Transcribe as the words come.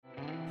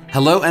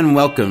Hello and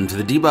welcome to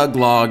the Debug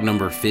Log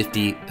number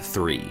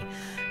 53.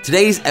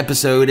 Today's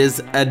episode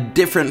is a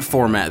different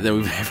format than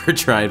we've ever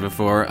tried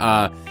before.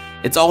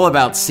 It's all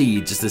about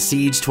Siege. It's the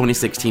Siege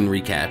 2016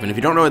 recap. And if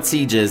you don't know what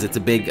Siege is, it's a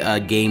big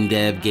game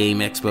dev, game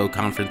expo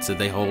conference that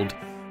they hold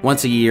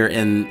once a year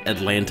in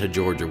Atlanta,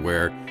 Georgia,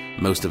 where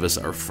most of us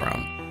are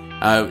from.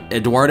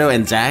 Eduardo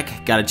and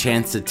Zach got a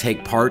chance to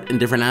take part in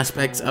different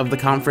aspects of the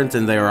conference,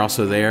 and they are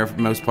also there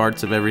for most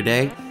parts of every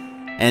day.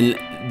 And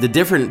the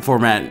different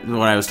format,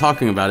 what I was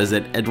talking about, is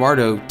that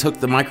Eduardo took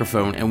the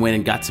microphone and went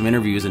and got some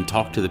interviews and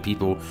talked to the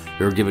people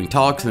who were giving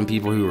talks and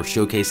people who were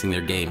showcasing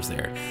their games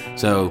there.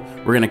 So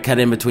we're going to cut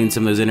in between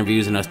some of those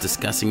interviews and us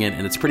discussing it,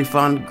 and it's pretty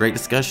fun, great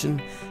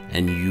discussion,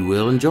 and you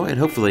will enjoy it,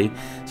 hopefully.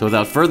 So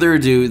without further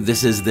ado,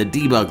 this is the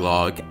Debug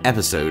Log,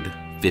 episode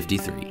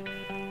 53.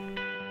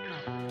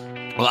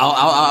 Well,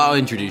 I'll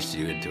introduce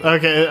you into it.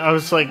 Okay, I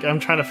was like, I'm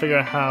trying to figure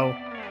out how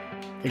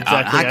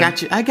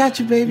exactly. I got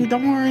you, baby.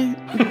 Don't worry.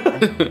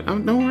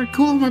 Don't worry.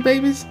 Cool, my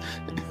babies.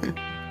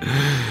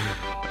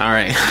 All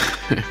right.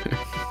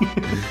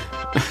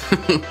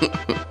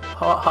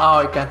 how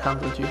I can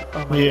handle you.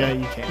 Oh yeah,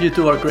 you can. You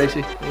two are crazy.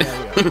 Yeah, we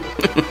are.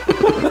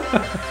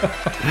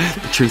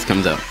 The truth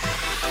comes out.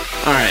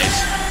 All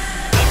right.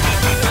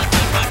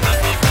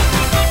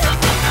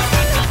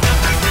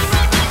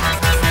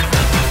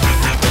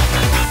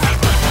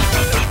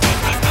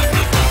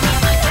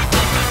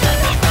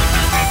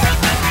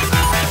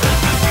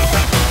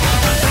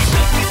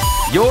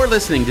 You're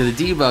listening to the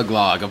Debug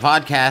Log, a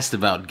podcast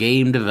about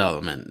game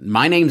development.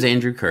 My name's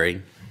Andrew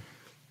Curry.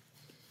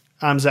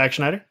 I'm Zach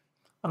Schneider.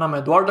 And I'm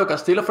Eduardo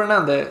Castillo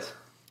Fernandez.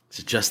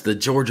 It's just the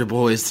Georgia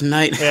boys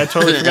tonight. Yeah, I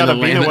totally forgot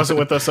Abina wasn't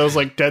with us. I was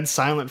like dead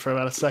silent for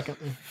about a second.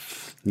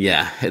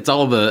 Yeah, it's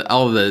all the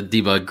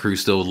debug crew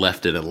still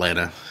left in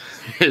Atlanta.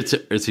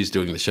 It's who's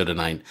doing the show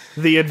tonight.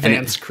 The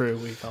advanced crew,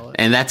 we call it.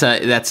 And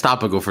that's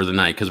topical for the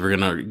night because we're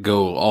gonna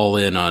go all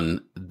in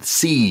on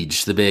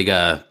Siege, the big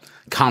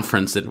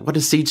conference. That what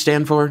does Siege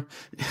stand for?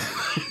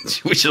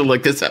 We should have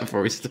looked this up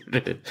before we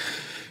started.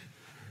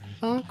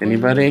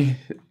 Anybody?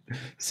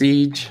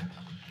 Siege?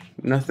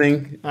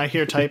 Nothing? I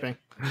hear typing.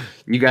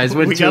 You guys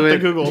went we to got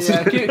it. the Googles.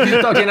 Yeah, keep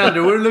talking,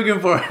 Andrew. We're looking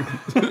for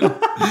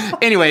it.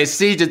 Anyway,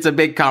 Siege, it's a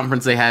big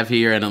conference they have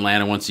here in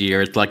Atlanta once a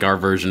year. It's like our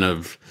version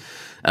of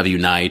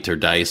Unite or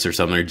DICE or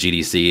something, or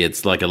GDC.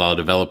 It's like a lot of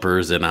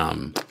developers and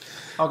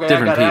Okay,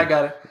 I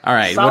got it. All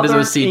right, Southern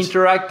what is a Siege?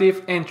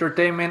 Interactive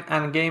Entertainment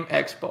and Game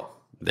Expo.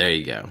 There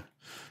you go.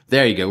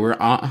 We're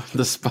on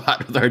the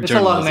spot with our It's journalism. a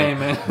long name,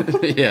 man.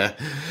 Yeah.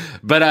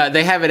 But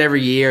they have it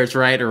every year. It's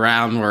right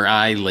around where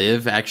I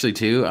live, actually,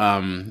 too.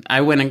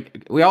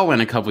 We all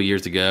went a couple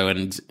years ago,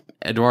 and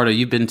Eduardo,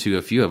 you've been to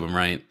a few of them,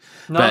 right?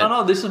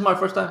 No. This is my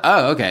first time.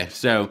 Oh, okay.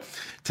 So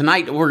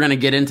tonight we're going to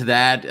get into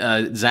that.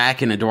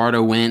 Zach and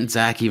Eduardo went.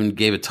 Zach even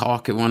gave a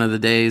talk at one of the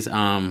days.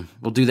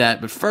 We'll do that.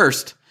 But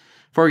first,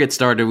 before we get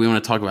started, we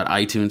want to talk about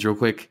iTunes real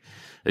quick.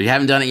 If you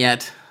haven't done it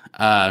yet,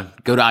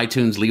 go to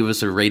iTunes, leave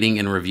us a rating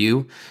and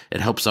review.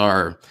 It helps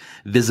our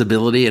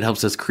visibility. It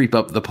helps us creep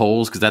up the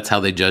polls because that's how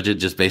they judge it,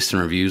 just based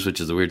on reviews,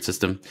 which is a weird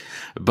system.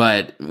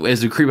 But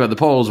as we creep up the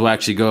polls, we'll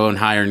actually go and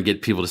hire and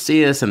get people to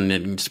see us and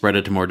then spread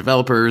it to more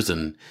developers,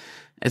 and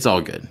it's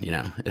all good.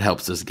 It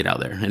helps us get out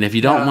there. And if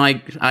you don't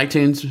like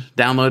iTunes,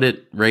 download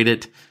it, rate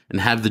it, and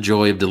have the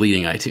joy of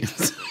deleting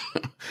iTunes.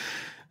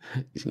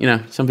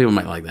 Some people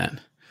might like that.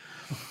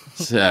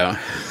 So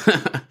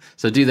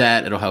do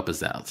that. It'll help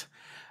us out.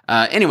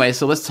 Anyway,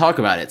 so let's talk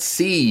about it.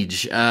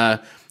 Siege.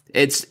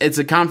 It's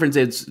a conference.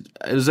 It's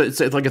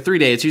like a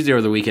 3-day. It's usually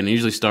over the weekend. It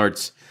usually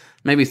starts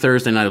maybe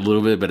Thursday night a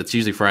little bit, but it's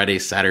usually Friday,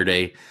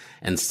 Saturday,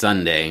 and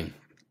Sunday.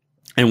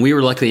 And we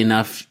were lucky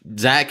enough.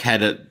 Zach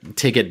had a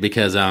ticket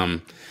because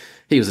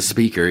he was a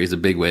speaker. He's a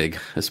bigwig,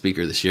 a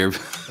speaker this year.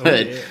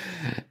 But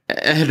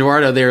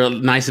Eduardo, they were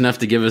nice enough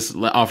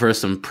to offer us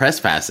some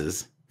press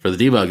passes for the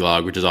Debug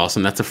Log, which is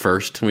awesome. That's a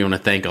first. We want to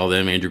thank all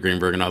them, Andrew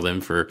Greenberg and all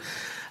them, for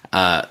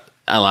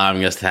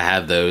allowing us to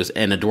have those.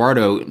 And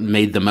Eduardo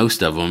made the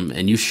most of them,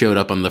 and you showed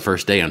up on the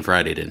first day on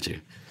Friday, didn't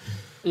you?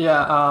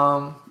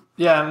 Yeah.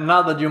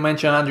 Now that you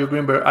mentioned Andrew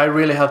Greenberg, I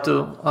really have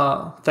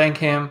to thank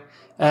him.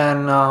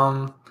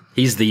 And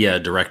he's the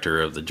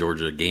director of the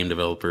Georgia Game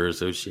Developer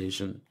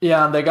Association.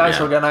 Yeah, and the guys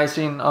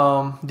organizing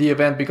the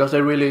event, because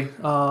they really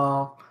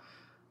helped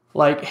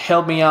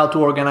me out to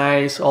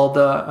organize all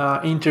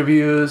the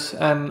interviews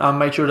and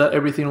make sure that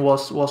everything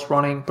was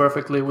running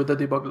perfectly with the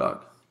Debug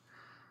Log.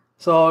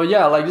 So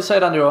yeah, like you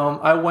said, Andrew,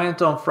 I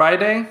went on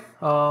Friday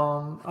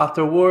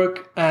after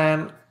work,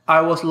 and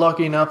I was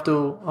lucky enough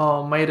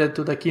to made it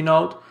to the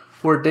keynote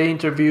where they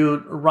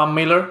interviewed Ron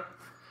Miller.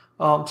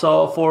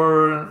 So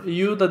for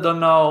you that don't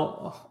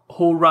know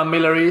who Ron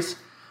Miller is,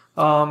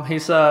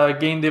 he's a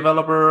game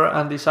developer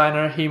and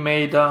designer. He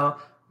made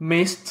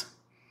Myst,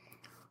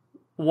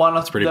 one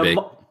of big.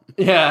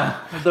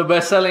 The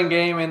best-selling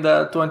game in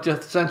the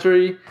 20th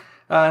century,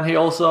 and he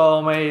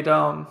also made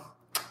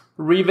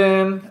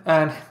Riven,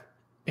 and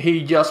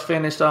he just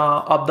finished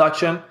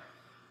Abduction.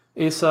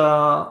 It's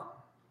a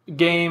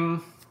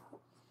game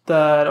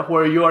that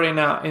where you are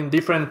in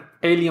different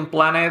alien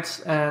planets,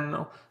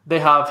 and they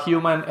have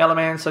human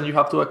elements, and you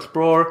have to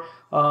explore.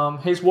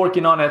 He's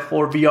working on it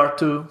for VR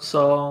too.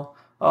 So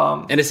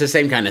and it's the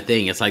same kind of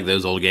thing. It's like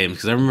those old games,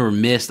 because I remember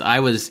Myst. I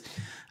was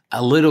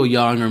a little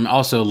young, or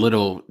also a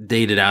little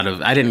dated out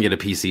of. I didn't get a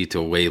PC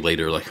till way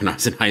later, like when I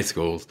was in high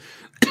school.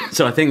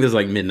 So I think this is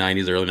like mid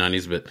 '90s, early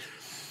 '90s.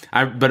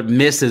 But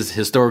Myst is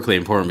historically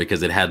important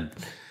because it had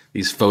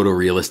these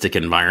photorealistic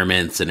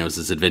environments, and it was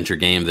this adventure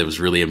game that was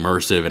really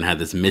immersive and had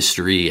this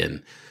mystery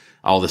and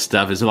all this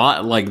stuff. It's a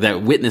lot like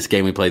that Witness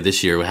game we played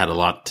this year. We had a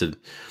lot to,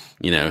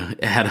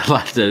 it had a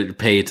lot to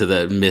pay to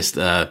the Myst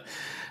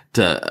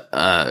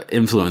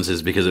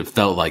influences, because it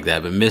felt like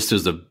that. But Myst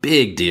was a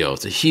big deal.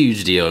 It's a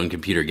huge deal in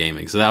computer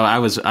gaming. So I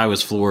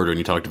was floored when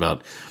you talked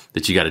about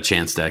that you got a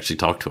chance to actually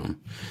talk to him.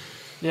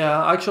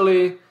 Yeah,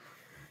 actually,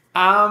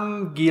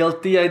 I'm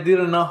guilty. I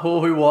didn't know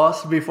who he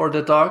was before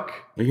the talk.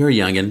 Well, you're a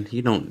youngin'.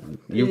 You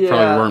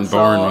probably weren't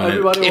born when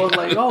everybody was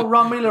like, "Oh,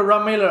 Ron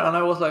Miller," and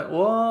I was like,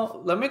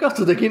 "Well, let me go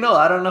to the keynote.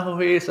 I don't know who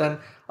he is." And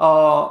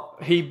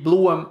he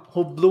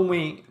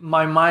blew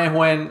my mind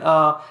when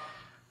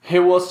he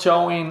was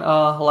showing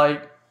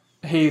like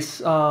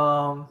his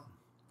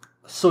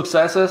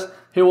successes.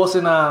 He was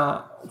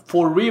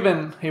for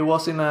Ribbon. He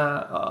was in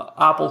a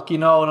Apple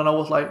keynote, and I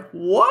was like,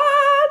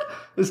 "What?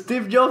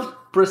 Steve Jobs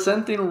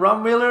presenting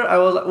Ron Miller?" I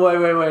was like,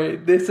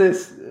 "Wait! This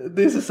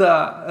is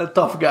a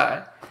tough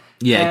guy."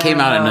 Yeah, it came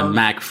out in a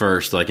Mac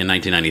first, like in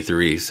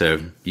 1993. So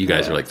you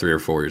guys are like 3 or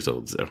 4 years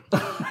old. So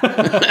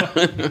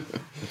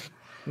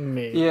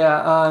Me.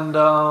 Yeah, and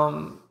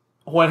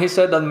when he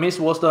said that Myst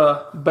was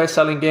the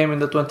best-selling game in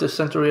the 20th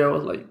century, I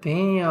was like,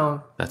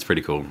 "Damn." That's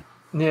pretty cool.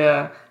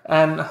 Yeah,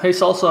 and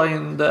he's also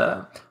in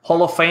the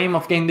Hall of Fame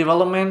of game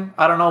development.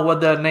 I don't know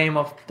what the name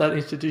of that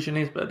institution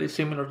is, but it's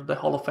similar to the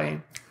Hall of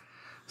Fame.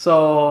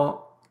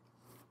 So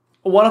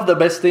one of the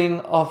best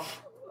things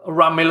of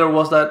Ron Miller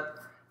was that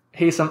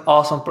he's an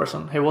awesome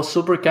person. He was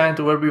super kind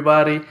to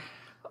everybody.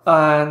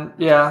 And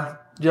yeah,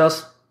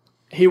 just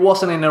he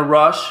wasn't in a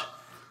rush.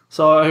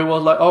 So he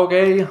was like,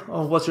 "Okay,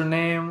 what's your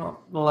name?"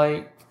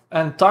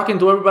 And talking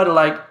to everybody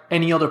like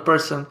any other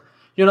person.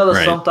 You know that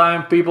Right.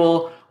 Sometimes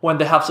people, when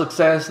they have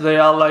success, they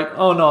are like,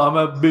 "Oh no, I'm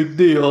a big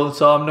deal,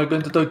 so I'm not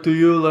going to talk to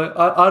you. Like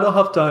I don't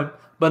have time."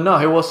 But no,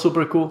 he was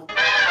super cool.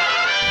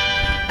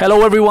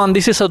 Hello everyone,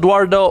 this is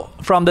Eduardo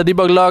from the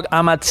Debug Log.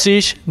 I'm at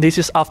Siege. This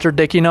is after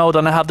the keynote,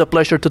 and I have the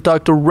pleasure to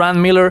talk to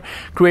Ron Miller,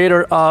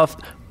 creator of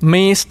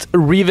Myst,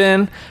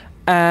 Riven,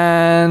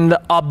 and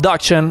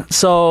Abduction.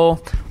 So,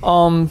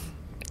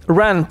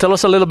 Ron, tell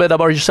us a little bit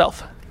about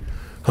yourself.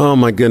 Oh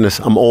my goodness,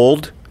 I'm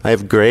old. I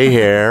have gray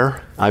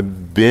hair.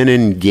 I've been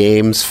in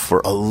games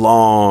for a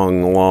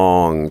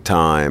long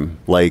time.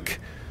 Like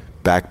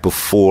back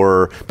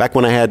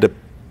when I had to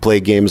play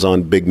games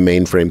on big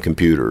mainframe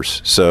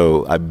computers.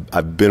 So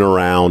I've been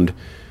around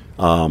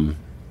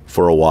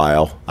for a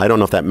while. I don't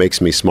know if that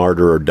makes me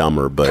smarter or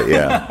dumber, but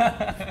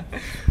yeah.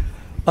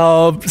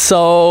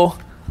 So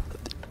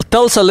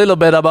tell us a little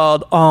bit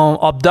about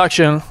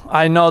Abduction.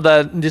 I know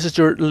that this is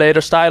your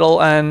latest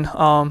title, and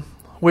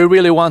we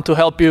really want to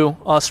help you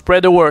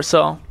spread the word.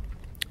 So,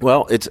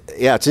 well, it's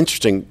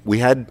interesting.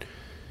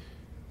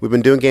 We've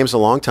been doing games a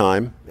long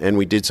time, and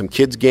we did some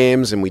kids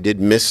games, and we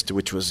did Myst,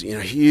 which was a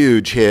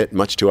huge hit,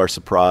 much to our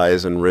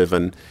surprise, and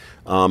Riven.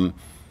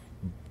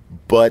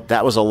 But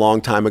that was a long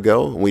time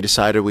ago, and we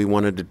decided we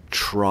wanted to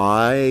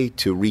try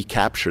to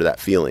recapture that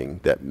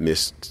feeling that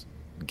Myst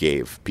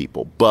gave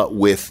people, but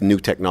with new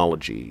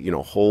technology,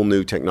 whole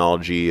new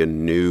technology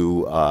and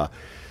new,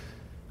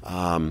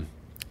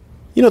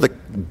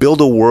 build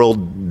a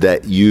world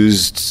that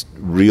used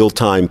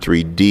real-time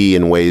 3D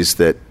in ways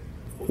that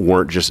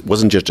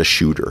wasn't just a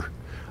shooter.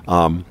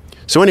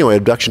 So anyway,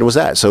 Abduction was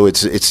that. So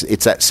it's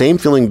that same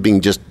feeling being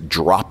just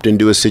dropped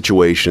into a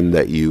situation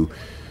that you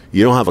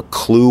don't have a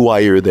clue why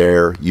you're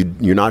there.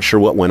 You're not sure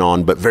what went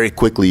on, but very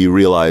quickly you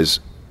realize,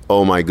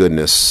 oh my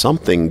goodness,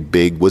 something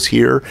big was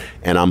here,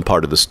 and I'm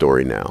part of the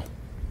story now.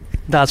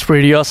 That's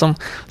pretty awesome.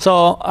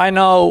 So I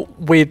know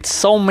with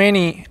so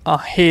many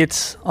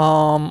hits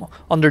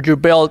under your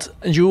belt,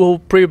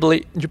 you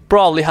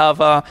probably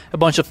have a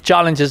bunch of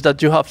challenges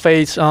that you have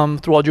faced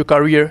throughout your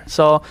career.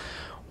 So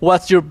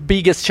what's your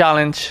biggest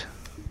challenge?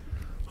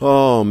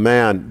 Oh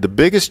man, the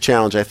biggest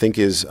challenge I think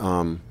is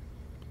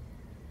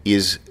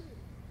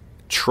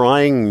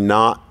trying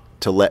not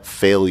to let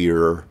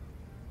failure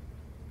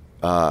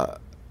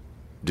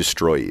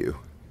destroy you.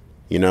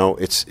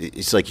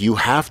 It's like you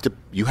have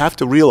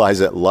to realize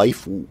that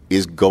life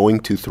is going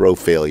to throw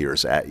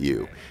failures at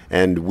you,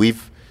 and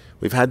we've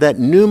had that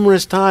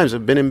numerous times.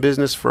 I've been in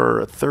business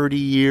for 30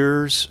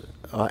 years,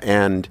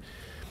 and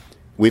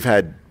we've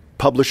had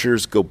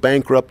publishers go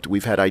bankrupt.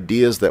 We've had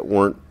ideas that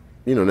weren't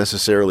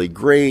necessarily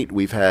great.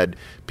 We've had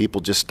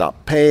people just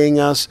stop paying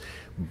us,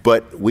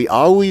 but we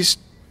always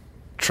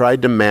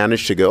tried to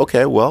manage to go,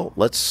 okay, well,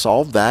 let's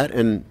solve that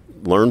and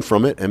learn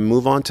from it and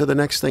move on to the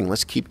next thing.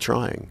 Let's keep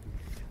trying.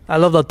 I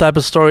love that type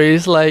of story.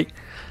 It's like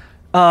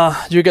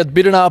you get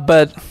beaten up,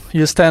 but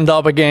you stand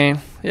up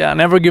again. Yeah,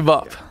 never give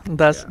up.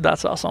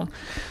 That's awesome.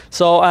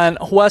 So, and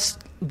what's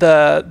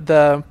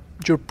the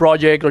your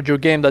project or your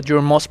game that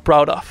you're most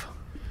proud of?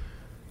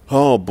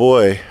 Oh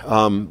boy,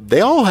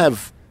 they all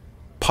have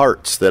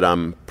parts that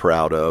I'm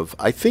proud of.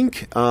 I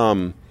think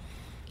I'm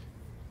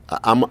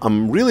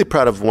really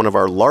proud of one of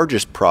our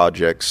largest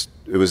projects.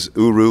 It was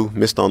Uru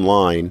Mist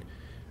Online.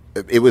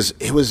 It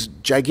was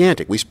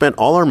gigantic. We spent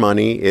all our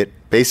money. It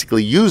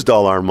basically used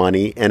all our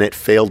money, and it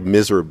failed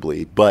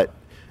miserably. But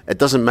it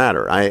doesn't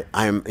matter. I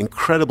am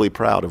incredibly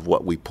proud of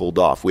what we pulled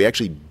off. We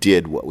actually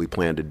did what we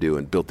planned to do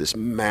and built this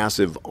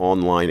massive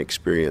online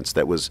experience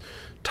that was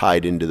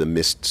tied into the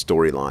Mist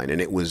storyline, and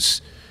it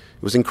was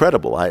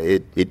incredible.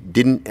 It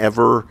didn't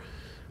ever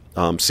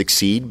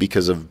succeed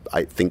because of,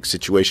 I think,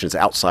 situations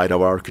outside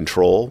of our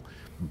control,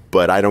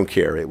 but I don't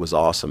care. It was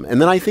awesome. And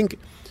then I think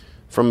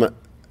from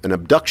an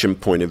Abduction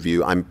point of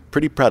view, I'm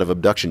pretty proud of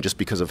Abduction just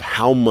because of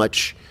how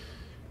much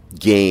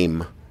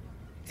game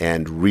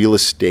and real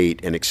estate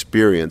and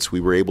experience we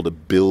were able to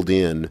build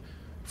in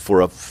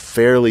for a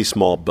fairly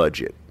small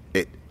budget.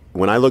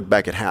 When I look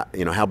back at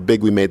how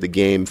big we made the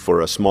game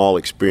for a small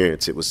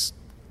experience, it was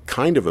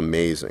kind of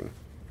amazing.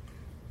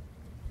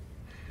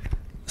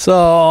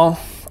 So,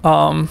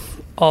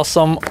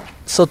 awesome.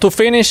 So to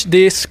finish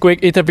this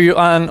quick interview,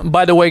 and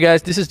by the way,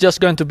 guys, this is just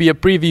going to be a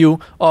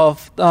preview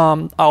of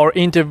our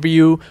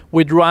interview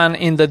with Ron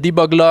in the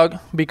debug log,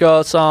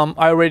 because I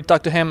already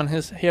talked to him and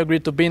he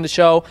agreed to be in the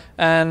show,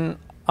 and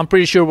I'm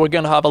pretty sure we're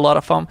going to have a lot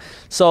of fun.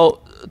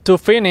 So to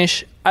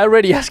finish, I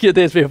already asked you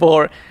this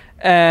before,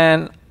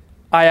 and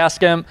I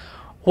asked him,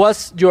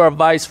 what's your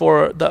advice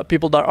for the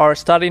people that are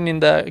starting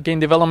in the game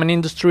development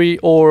industry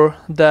or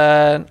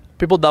the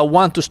people that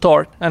want to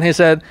start? And he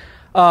said,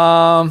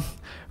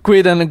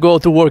 quit and go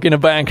to work in a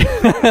bank.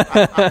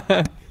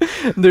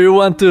 Do you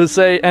want to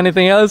say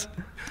anything else?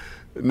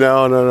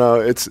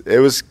 No. It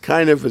was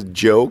kind of a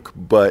joke,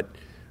 but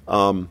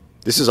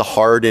this is a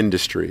hard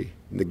industry.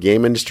 The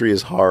game industry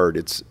is hard.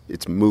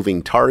 It's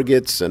moving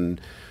targets and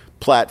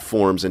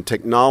platforms and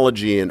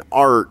technology and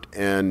art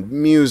and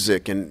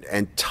music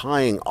and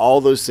tying all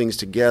those things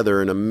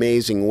together in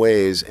amazing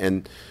ways.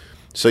 And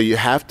so you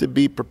have to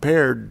be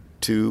prepared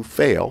to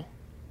fail,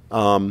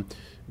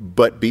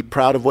 but be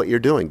proud of what you're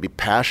doing. Be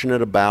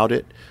passionate about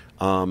it.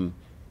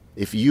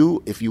 If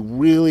you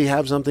really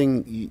have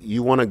something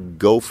you want to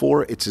go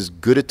for, it's as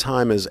good a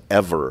time as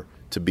ever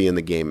to be in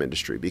the game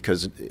industry,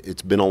 because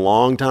it's been a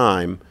long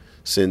time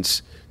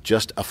since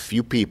just a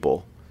few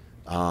people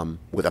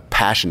with a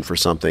passion for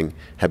something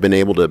have been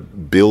able to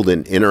build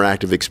an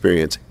interactive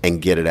experience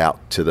and get it out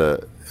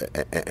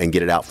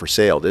for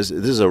sale. This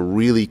is a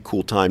really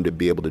cool time to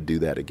be able to do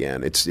that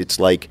again. It's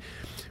like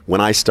when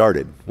I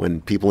started,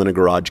 when people in a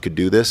garage could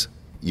do this,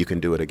 you can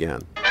do it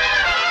again.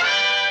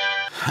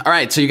 All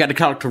right, so you got to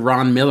talk to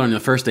Ron Miller on the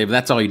first day, but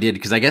that's all you did,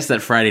 because I guess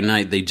that Friday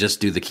night they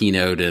just do the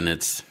keynote, and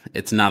it's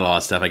not a lot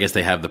of stuff. I guess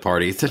they have the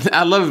party.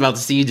 I love about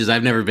the Siege is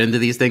I've never been to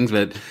these things,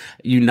 but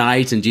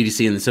Unite and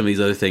GDC and some of these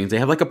other things, they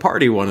have like a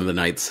party one of the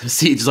nights.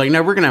 Siege is like,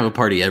 no, we're going to have a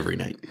party every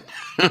night,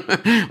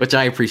 which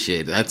I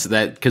appreciate. That's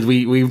that, because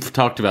we've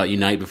talked about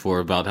Unite before,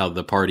 about how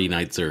the party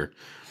nights are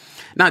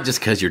not just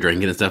because you're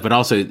drinking and stuff, but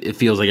also it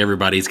feels like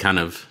everybody's kind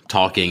of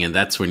talking, and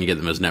that's when you get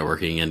the most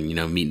networking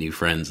and, meet new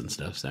friends and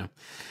stuff, so...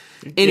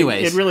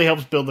 Anyways, it really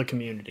helps build the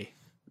community.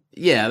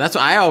 Yeah, that's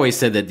why I always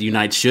said that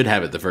Unite should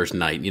have it the first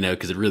night,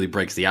 because it really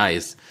breaks the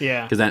ice.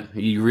 Yeah. Because that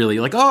you really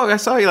like, oh, I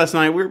saw you last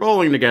night. We were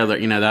bowling together.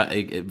 That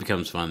it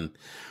becomes fun.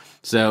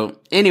 So,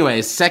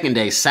 anyways, second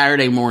day,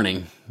 Saturday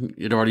morning.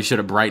 It already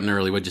showed up bright and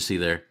early. What'd you see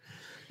there?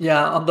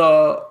 Yeah, on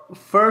the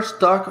first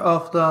talk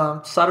of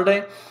the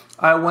Saturday,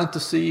 I went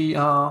to see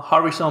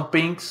Harrison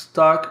Pink's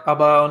talk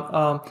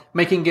about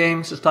making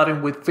games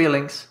starting with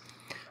feelings,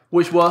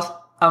 which was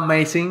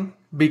amazing,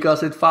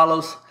 because it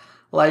follows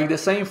like the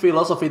same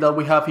philosophy that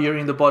we have here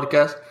in the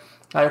podcast,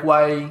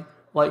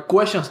 like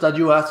questions that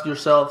you ask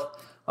yourself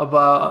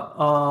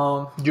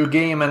about your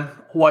game and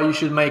why you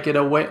should make it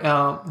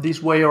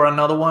this way or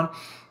another one.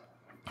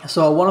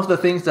 So one of the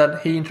things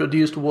that he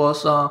introduced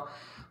was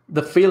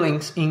the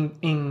feelings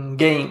in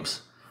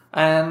games.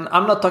 And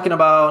I'm not talking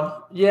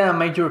about,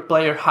 make your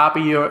player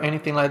happy or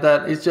anything like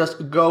that. It's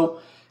just go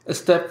a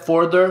step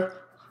further.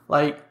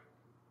 Like,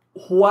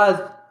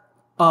 what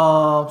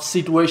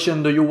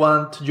situation do you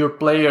want your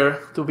player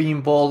to be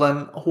involved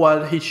and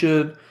what he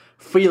should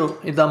feel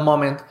in that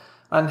moment?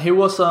 And he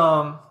was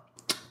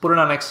putting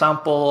an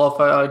example of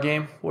a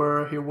game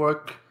where he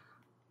worked.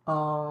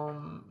 I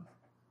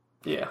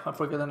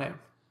forget the name.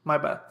 My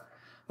bad.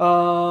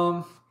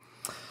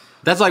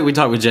 That's like we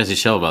talked with Jesse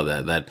Shell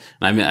about that.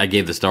 I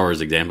gave the Star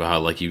Wars example, how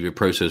like you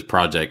approach those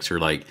projects, or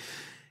like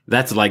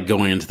that's like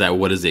going into that.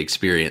 What is the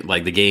experience?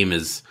 Like the game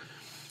is.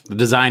 The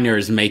designer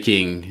is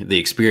making the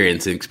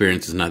experience, and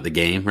experience is not the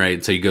game,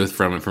 right? So you go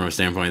from it from a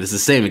standpoint. This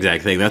is the same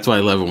exact thing. That's why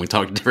I love when we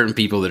talk to different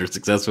people that are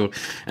successful,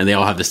 and they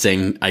all have the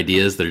same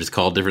ideas. They're just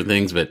called different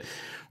things, but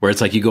where it's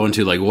like you go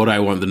into like, what do I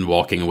want them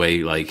walking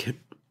away like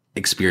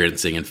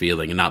experiencing and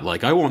feeling, and not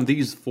like I want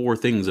these 4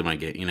 things in my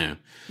game,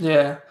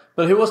 Yeah,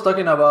 but he was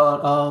talking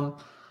about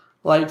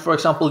like, for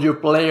example, your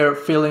player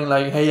feeling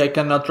like, hey, I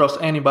cannot trust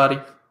anybody,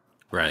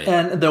 Right.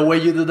 And the way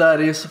you do that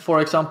is,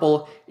 for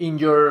example, in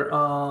your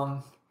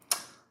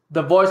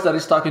the voice that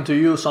is talking to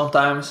you.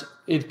 Sometimes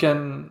it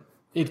can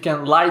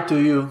lie to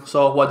you.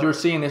 So what you're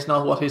seeing is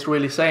not what he's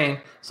really saying.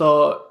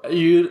 So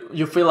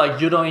you feel like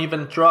you don't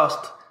even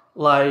trust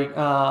like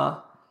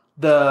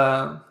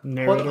the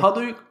Narrator. how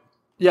do you?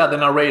 Yeah, the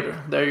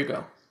narrator. There you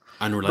go.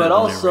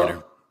 Unreliable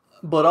narrator.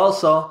 But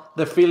also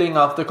the feeling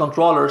of the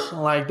controllers,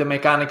 like the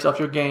mechanics of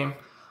your game.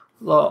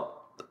 So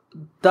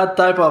that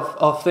type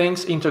of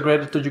things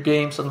integrated to your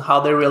games and how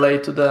they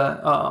relate to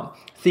the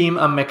theme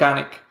and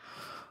mechanic.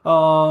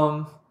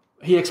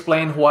 He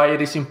explained why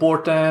it is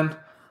important,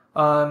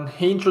 and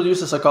he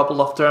introduces a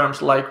couple of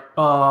terms like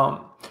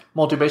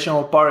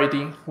motivational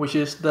parity, which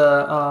is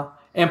the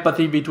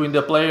empathy between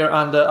the player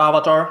and the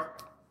avatar.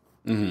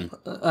 Mm-hmm.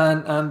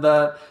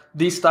 And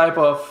this type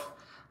of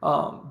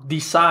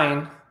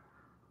design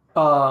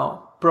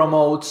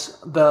promotes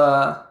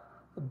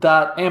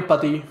that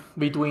empathy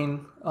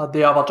between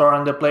the avatar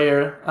and the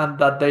player, and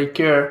that they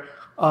care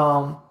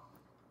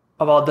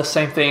about the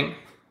same thing.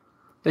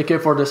 They care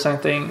for the same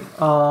thing.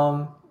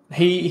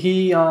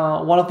 He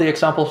one of the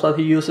examples that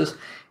he uses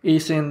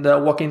is in The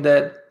Walking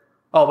Dead.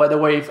 Oh, by the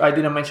way, if I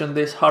didn't mention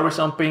this,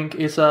 Harrison Pink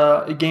is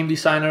a game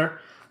designer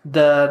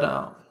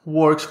that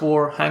works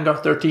for Hangar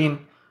 13,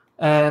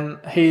 and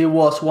he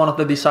was one of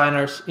the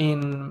designers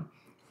in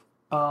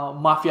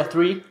Mafia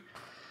 3.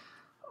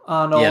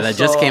 And yeah, that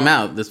just came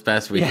out this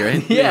past week,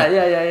 right?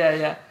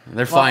 Yeah.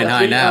 They're flying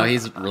high now.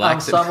 He's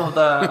relaxing. Some of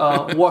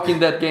the Walking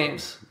Dead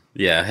games.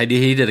 Yeah,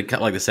 he did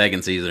like the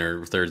second season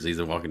or third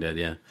season of Walking Dead,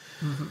 yeah.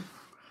 Mm-hmm.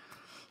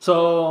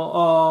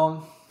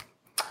 So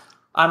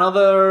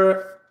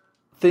another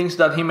things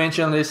that he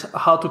mentioned is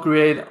how to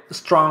create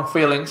strong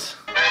feelings.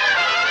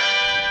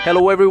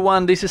 Hello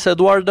everyone, this is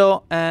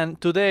Eduardo,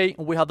 and today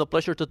we have the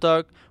pleasure to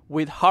talk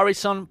with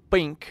Harrison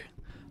Pink.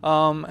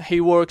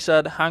 He works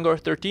at Hangar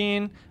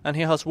 13, and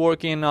he has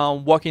worked in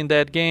Walking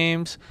Dead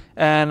games,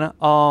 and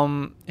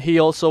he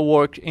also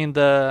worked in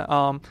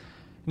the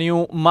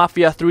new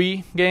Mafia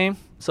 3 game.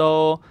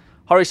 So,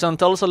 Harrison,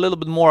 tell us a little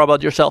bit more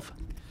about yourself.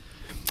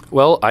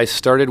 Well, I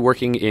started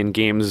working in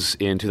games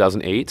in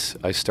 2008.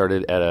 I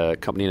started at a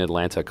company in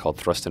Atlanta called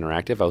Thrust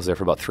Interactive. I was there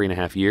for about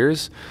 3.5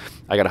 years.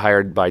 I got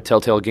hired by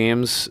Telltale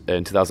Games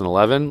in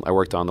 2011. I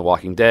worked on The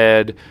Walking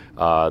Dead,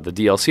 the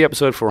DLC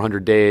episode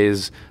 400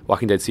 Days,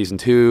 Walking Dead Season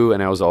 2,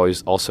 and I was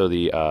always also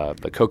the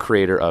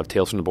co-creator of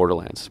Tales from the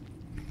Borderlands.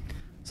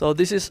 So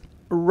this is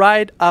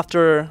right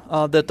after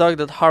the talk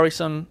that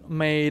Harrison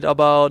made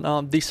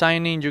about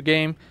designing your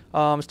game,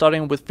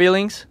 starting with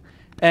feelings.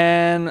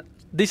 And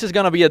this is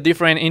going to be a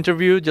different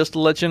interview, just to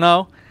let you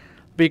know,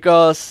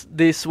 because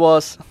this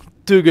was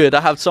too good.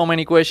 I have so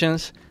many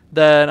questions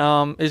that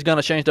is going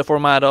to change the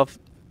format of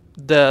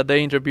the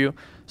interview.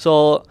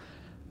 So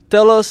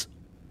tell us,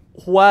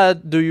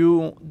 what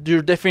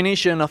your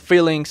definition of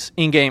feelings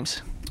in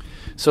games?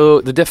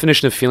 So the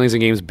definition of feelings in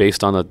games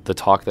based on the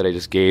talk that I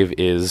just gave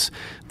is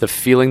the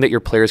feeling that your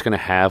player is going to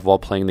have while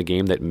playing the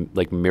game that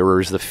like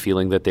mirrors the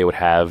feeling that they would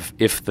have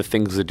if the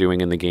things they're doing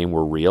in the game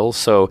were real.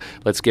 So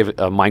let's give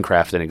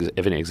Minecraft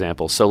an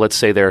example. So let's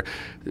say they're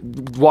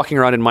walking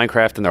around in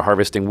Minecraft and they're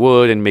harvesting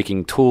wood and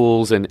making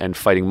tools and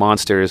fighting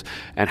monsters.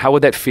 And how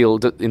would that feel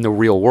in the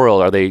real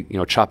world? Are they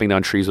chopping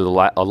down trees with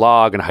a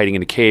log and hiding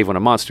in a cave when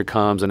a monster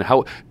comes? And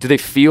how do they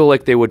feel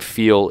like they would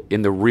feel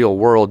in the real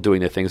world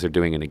doing the things they're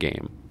doing in a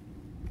game?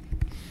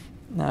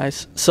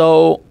 Nice.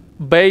 So,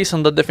 based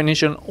on the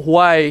definition,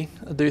 why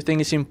do you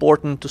think it's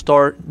important to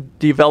start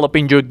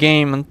developing your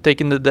game and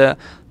taking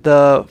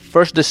the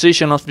first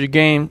decision of your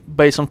game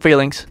based on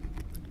feelings?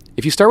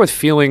 If you start with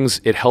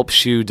feelings, it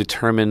helps you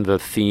determine the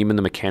theme and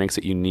the mechanics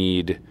that you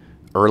need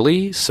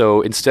early. So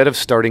instead of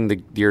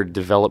starting your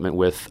development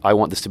with, I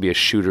want this to be a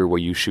shooter where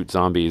you shoot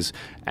zombies,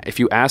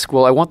 if you ask,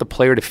 well, I want the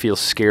player to feel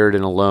scared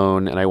and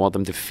alone, and I want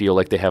them to feel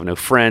like they have no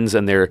friends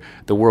and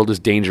the world is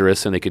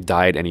dangerous and they could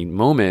die at any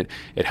moment,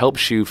 it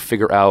helps you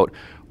figure out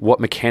what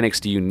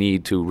mechanics do you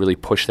need to really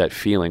push that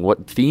feeling?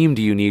 What theme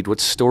do you need? What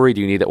story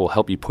do you need that will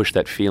help you push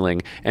that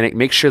feeling? And it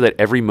makes sure that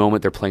every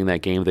moment they're playing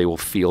that game, they will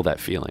feel that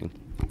feeling.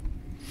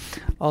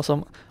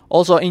 Awesome.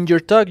 Also, in your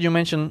talk, you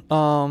mentioned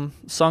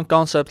some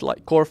concepts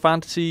like core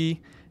fantasy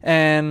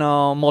and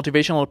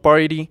motivational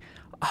parity.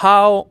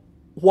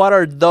 What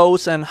are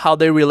those and how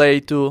they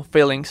relate to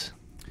feelings?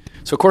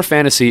 So core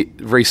fantasy,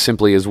 very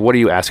simply, is what are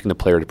you asking the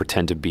player to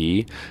pretend to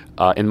be?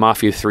 In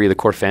Mafia 3, the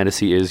core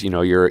fantasy is,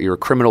 you're a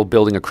criminal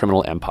building a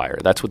criminal empire.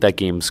 That's what that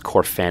game's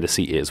core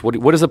fantasy is.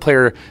 What is the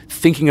player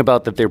thinking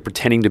about that they're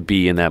pretending to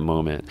be in that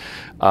moment?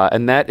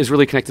 And that is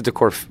really connected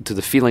to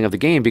the feeling of the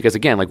game, because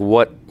again, like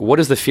what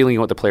is the feeling you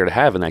want the player to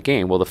have in that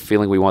game? Well, the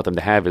feeling we want them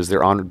to have is they're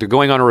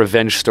going on a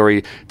revenge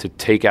story to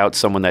take out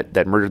someone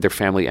that murdered their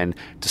family and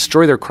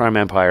destroy their crime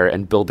empire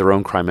and build their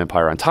own crime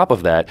empire on top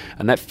of that,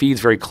 and that feeds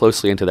very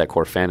closely into that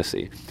core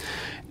fantasy.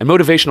 And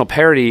motivational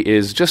parity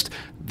is just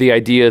the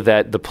idea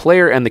that the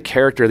player and the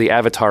character, the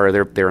avatar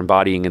they're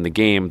embodying in the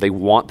game, they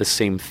want the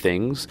same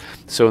things.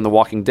 So in The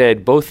Walking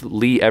Dead, both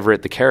Lee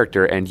Everett, the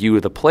character, and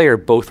you, the player,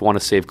 both want to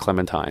save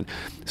Clementine.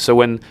 So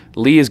when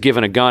Lee is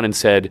given a gun and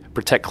said,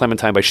 protect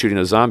Clementine by shooting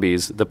those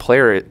zombies, the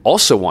player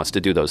also wants to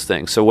do those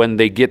things. So when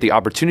they get the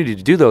opportunity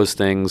to do those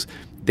things,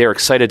 they're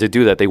excited to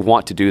do that. They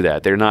want to do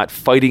that. They're not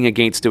fighting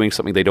against doing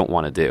something they don't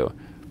want to do.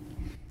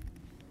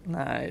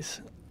 Nice.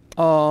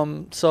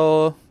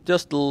 So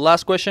just the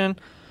last question.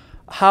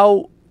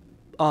 How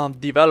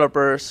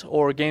developers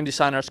or game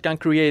designers can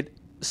create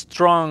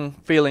strong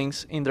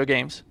feelings in their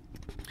games?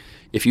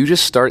 If you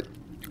just start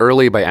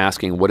early by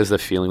asking what is the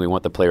feeling we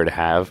want the player to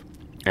have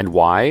and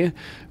why,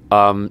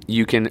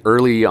 you can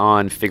early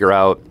on figure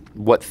out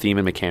what theme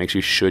and mechanics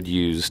you should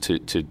use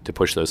to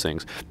push those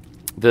things.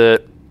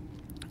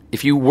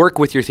 If you work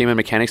with your theme and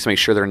mechanics to make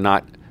sure they're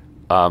not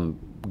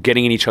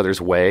getting in each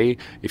other's way,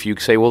 if you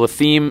say, well, the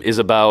theme is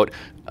about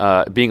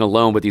being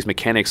alone, but these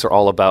mechanics are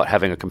all about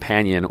having a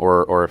companion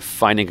or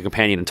finding a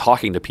companion and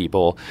talking to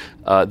people,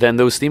 then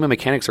those theme and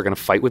mechanics are going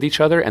to fight with each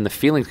other, and the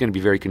feeling is going to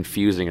be very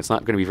confusing. It's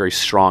not going to be very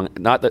strong.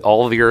 Not that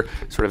all of your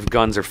sort of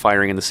guns are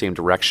firing in the same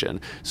direction.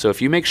 So if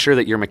you make sure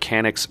that your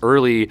mechanics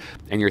early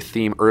and your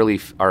theme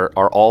early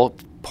are all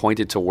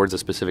pointed towards a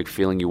specific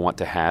feeling you want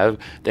to have,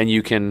 then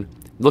you can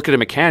look at a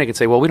mechanic and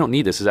say, well, we don't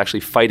need this. It's actually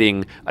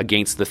fighting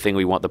against the thing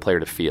we want the player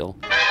to feel.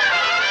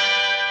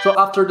 So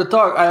after the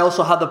talk, I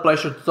also had the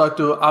pleasure to talk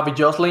to Abby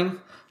Jocelyn.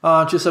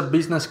 She's a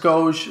business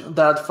coach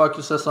that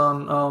focuses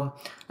on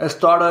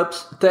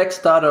startups, tech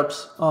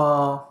startups,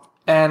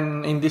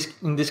 and in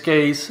this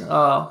case,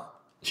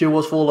 she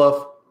was full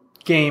of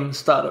game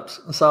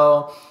startups.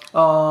 So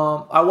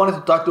I wanted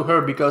to talk to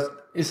her because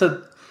it's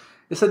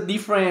a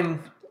different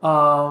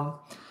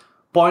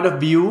point of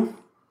view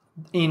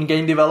in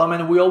game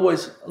development. We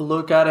always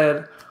look at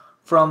it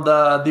from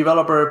the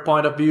developer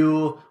point of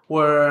view,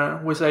 where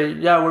we say,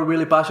 yeah, we're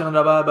really passionate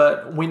about it,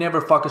 but we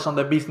never focus on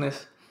the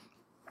business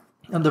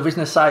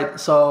side.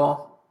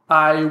 So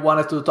I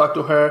wanted to talk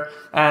to her,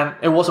 and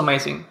it was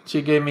amazing.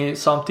 She gave me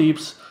some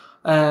tips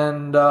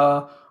and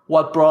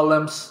what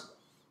problems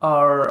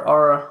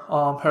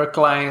her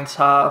clients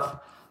have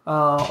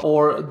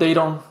or they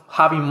don't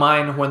have in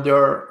mind when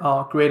they're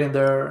creating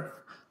their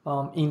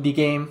indie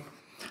game.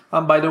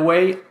 And by the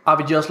way,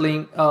 Abby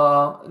Jocelyn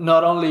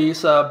not only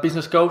is a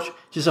business coach,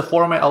 she's a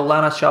former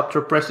Atlanta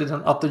chapter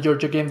president of the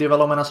Georgia Game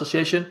Development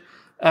Association,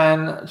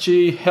 and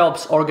she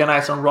helps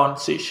organize and run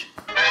Siege.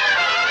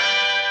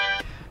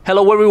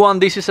 Hello everyone,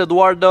 this is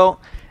Eduardo,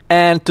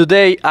 and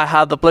today I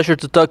have the pleasure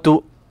to talk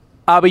to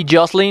Abby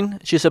Jocelyn.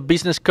 She's a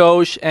business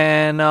coach,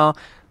 and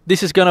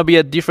this is going to be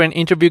a different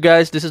interview,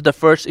 guys. This is the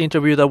first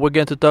interview that we're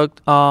going to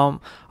talk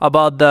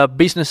about the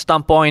business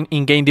standpoint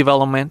in game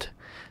development.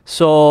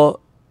 So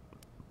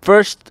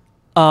first,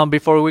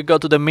 before we go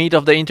to the meat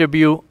of the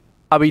interview,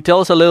 Abby, tell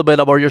us a little bit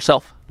about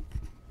yourself.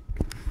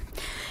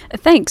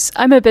 Thanks.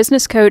 I'm a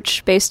business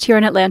coach based here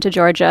in Atlanta,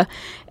 Georgia,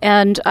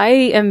 and I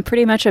am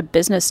pretty much a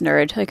business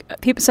nerd.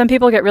 Like some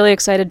people get really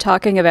excited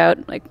talking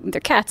about like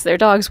their cats, their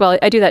dogs. Well,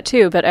 I do that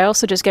too, but I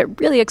also just get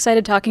really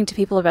excited talking to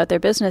people about their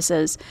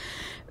businesses,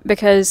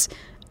 because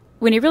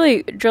when you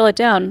really drill it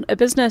down, a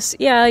business,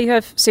 yeah, you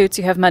have suits,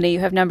 you have money, you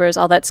have numbers,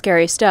 all that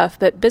scary stuff,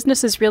 but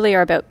businesses really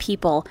are about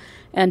people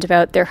and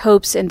about their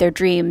hopes and their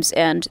dreams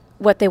and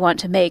what they want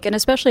to make. And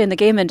especially in the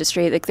game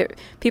industry, like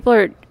people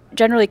are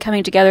generally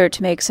coming together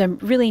to make some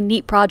really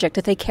neat project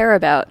that they care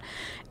about.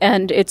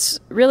 And it's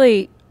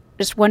really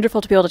just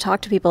wonderful to be able to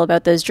talk to people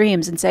about those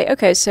dreams and say,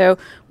 okay, so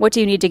what do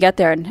you need to get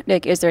there? And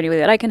like, is there any way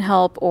that I can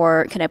help,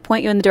 or can I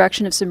point you in the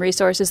direction of some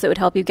resources that would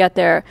help you get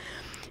there?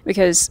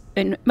 Because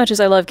as much as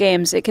I love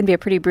games, it can be a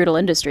pretty brutal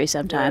industry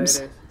sometimes.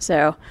 Yeah,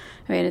 so,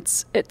 I mean,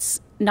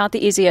 it's not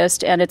the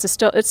easiest, and it's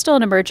still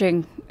an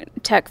emerging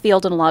tech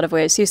field in a lot of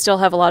ways. So you still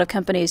have a lot of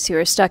companies who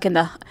are stuck in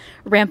the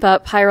ramp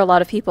up, hire a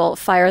lot of people,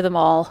 fire them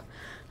all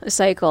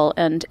cycle,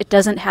 and it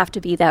doesn't have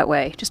to be that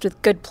way. Just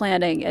with good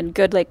planning and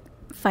good like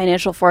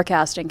financial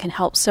forecasting can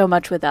help so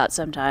much with that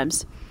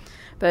sometimes.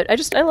 But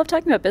I love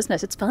talking about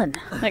business. It's fun.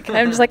 Like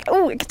I'm just like,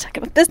 oh, we can talk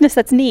about business.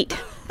 That's neat.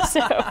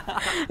 So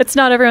it's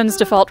not everyone's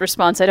default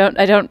response. I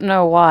don't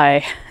know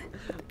why.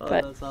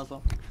 But that's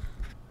awesome.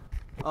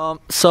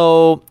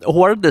 So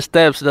what are the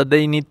steps that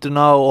they need to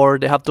know or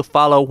they have to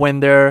follow when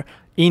their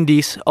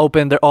indies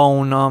open their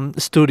own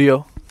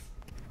studio?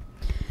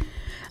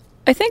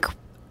 I think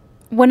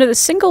one of the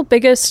single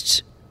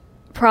biggest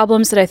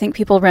problems that I think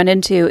people run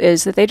into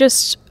is that they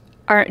just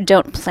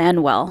don't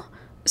plan well.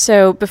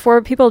 So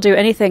before people do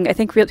anything, I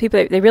think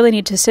they really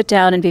need to sit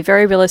down and be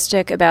very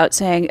realistic about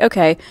saying,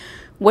 okay,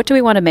 what do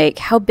we want to make?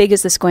 How big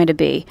is this going to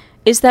be?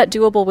 Is that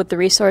doable with the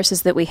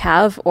resources that we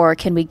have, or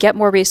can we get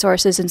more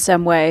resources in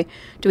some way?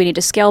 Do we need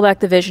to scale back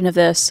the vision of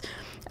this?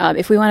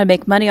 If we want to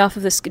make money off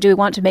of this, do we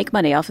want to make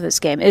money off of this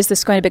game? Is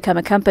this going to become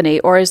a company,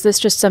 or is this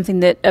just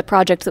a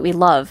project that we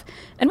love?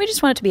 And we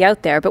just want it to be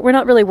out there, but we're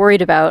not really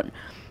worried about,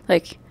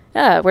 like,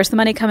 where's the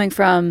money coming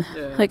from?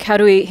 Yeah. Like, how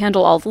do we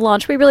handle all the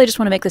launch? We really just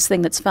want to make this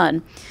thing that's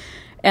fun.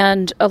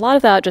 And a lot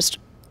of that just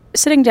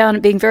sitting down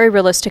and being very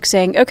realistic,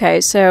 saying,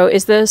 okay, so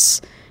is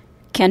this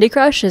Candy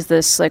Crush? Is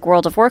this like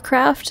World of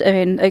Warcraft? I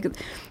mean, like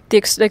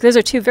those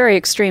are two very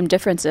extreme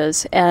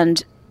differences,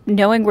 and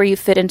knowing where you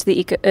fit into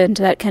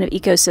into that kind of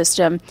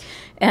ecosystem,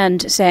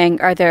 and saying,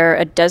 are there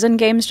a dozen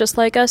games just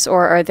like us,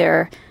 or are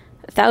there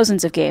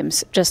thousands of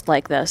games just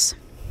like this,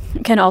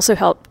 can also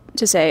help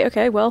to say,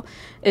 okay, well,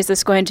 is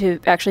this going to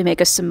actually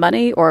make us some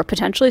money or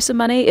potentially some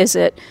money? Is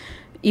it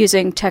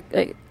using tech?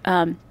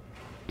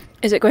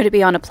 Is it going to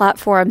be on a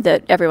platform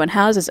that everyone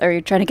has? Are you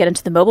trying to get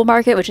into the mobile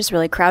market, which is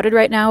really crowded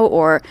right now,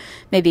 or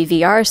maybe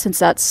VR, since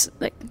that's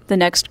like the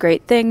next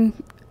great thing?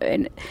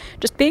 And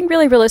just being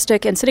really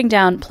realistic and sitting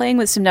down, playing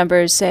with some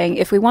numbers, saying,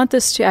 if we want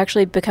this to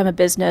actually become a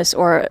business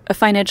or a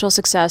financial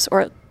success,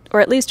 or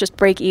at least just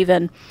break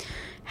even,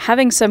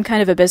 having some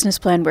kind of a business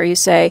plan where you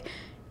say,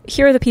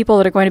 here are the people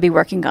that are going to be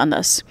working on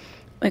this.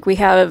 Like, we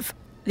have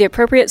the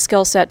appropriate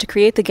skill set to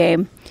create the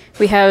game.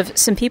 We have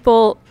some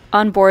people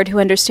on board who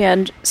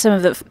understand some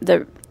of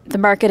the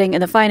marketing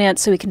and the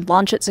finance, so we can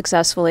launch it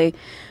successfully,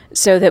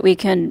 so that we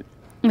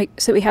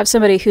have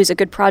somebody who's a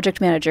good project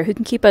manager who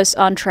can keep us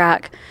on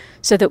track,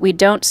 so that we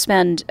don't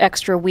spend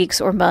extra weeks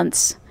or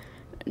months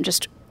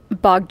just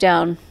bogged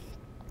down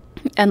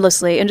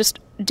endlessly, and just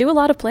do a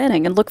lot of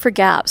planning and look for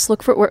gaps,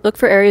 look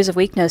for areas of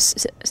weakness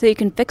so that you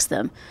can fix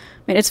them.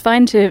 I mean, it's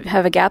fine to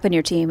have a gap in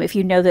your team if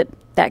you know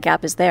that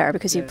gap is there,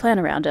 because you plan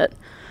around it.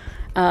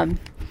 I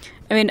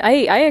mean,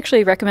 I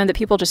actually recommend that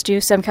people just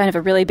do some kind of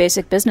a really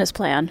basic business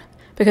plan,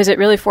 because it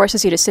really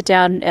forces you to sit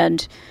down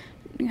and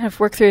kind of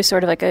work through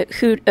sort of like a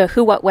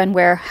who, what, when,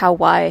 where, how,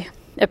 why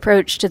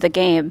approach to the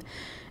game,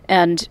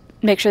 and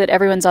make sure that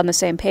everyone's on the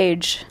same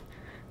page,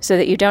 so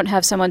that you don't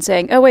have someone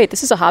saying, oh, wait,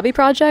 this is a hobby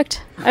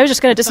project? I was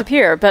just going to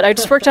disappear, but I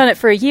just worked on it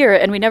for a year,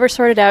 and we never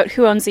sorted out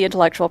who owns the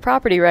intellectual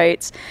property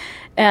rights.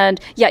 And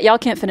yeah, y'all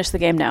can't finish the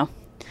game now.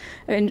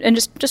 And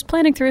just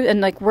planning through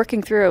and like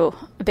working through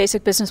a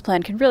basic business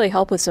plan can really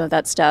help with some of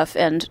that stuff.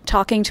 And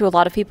talking to a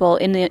lot of people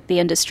in the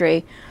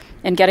industry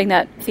and getting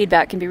that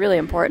feedback can be really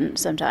important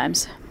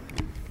sometimes.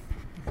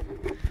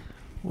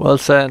 Well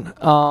said.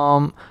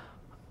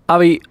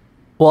 Avi,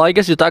 well, I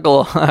guess you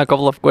tackle a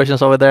couple of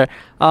questions over there.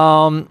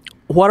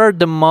 What are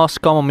the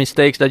most common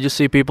mistakes that you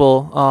see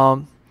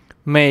people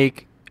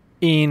make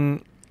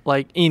in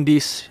like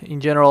indies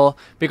in general?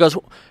 Because,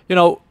 you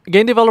know,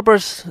 game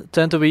developers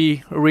tend to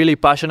be really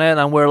passionate,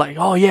 and we're like,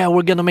 oh yeah,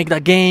 we're gonna make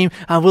that game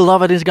and we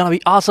love it, it's gonna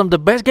be awesome, the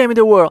best game in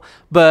the world.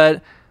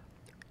 But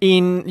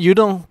you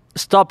don't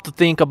stop to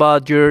think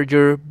about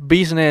your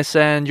business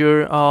and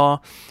your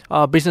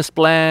business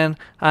plan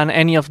and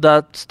any of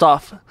that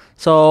stuff.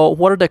 So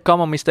what are the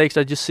common mistakes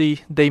that you see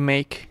they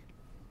make?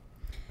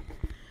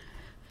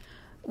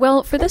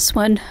 Well, for this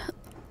one,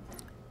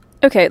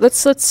 okay,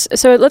 let's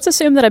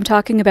assume that I'm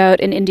talking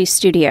about an indie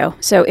studio.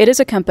 So it is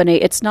a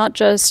company. It's not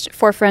just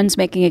four friends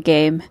making a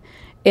game.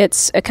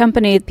 It's a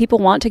company. People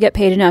want to get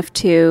paid enough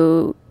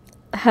to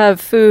have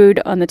food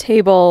on the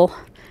table,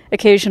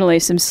 occasionally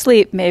some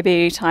sleep,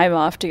 maybe time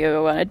off to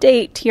go on a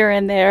date here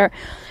and there.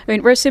 I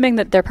mean, we're assuming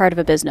that they're part of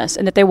a business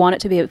and that they want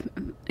it to be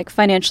like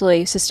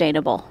financially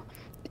sustainable.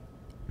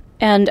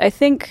 And I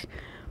think,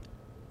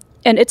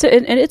 and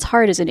it's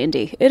hard as an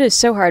indie. It is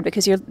so hard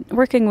because you're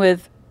working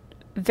with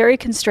very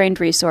constrained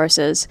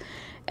resources,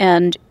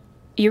 and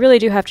you really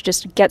do have to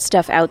just get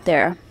stuff out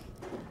there.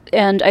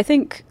 And I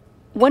think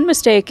one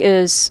mistake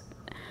is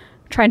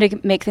trying to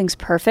make things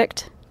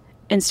perfect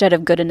instead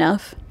of good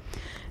enough.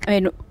 I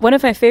mean, one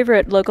of my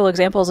favorite local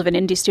examples of an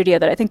indie studio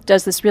that I think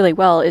does this really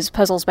well is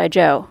Puzzles by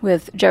Joe,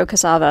 with Joe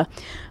Cassava,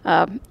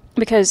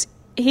 because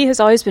he has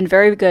always been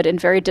very good and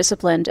very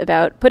disciplined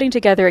about putting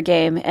together a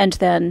game, and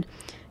then,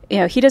 you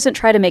know, he doesn't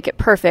try to make it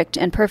perfect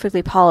and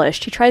perfectly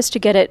polished. He tries to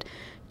get it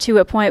to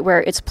a point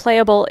where it's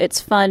playable,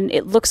 it's fun,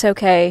 it looks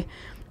okay,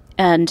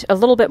 and a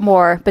little bit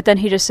more, but then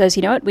he just says,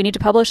 you know what, we need to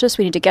publish this,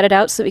 we need to get it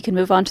out so that we can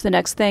move on to the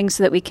next thing,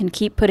 so that we can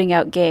keep putting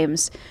out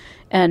games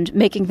and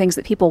making things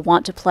that people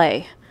want to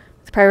play.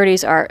 The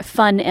priorities are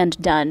fun and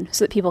done,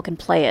 so that people can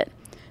play it.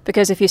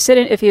 Because if you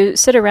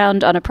sit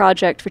around on a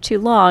project for too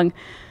long,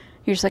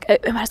 you're just like,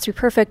 it has to be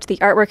perfect, the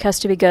artwork has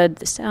to be good,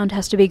 the sound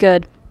has to be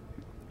good.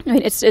 I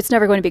mean, it's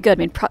never going to be good.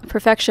 I mean,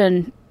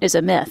 perfection is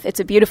a myth. It's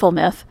a beautiful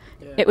myth.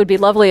 Yeah. It would be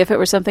lovely if it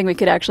were something we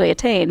could actually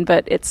attain,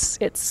 but it's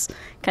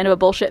kind of a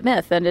bullshit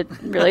myth, and it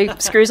really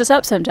screws us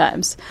up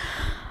sometimes.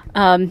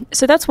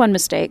 So that's one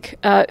mistake.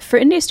 For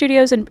indie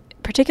studios, and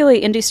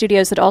particularly indie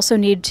studios that also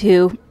need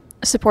to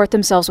support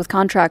themselves with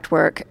contract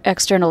work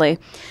externally,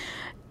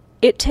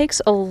 it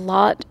takes a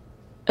lot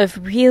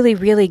of really,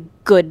 really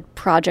good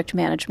project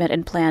management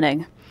and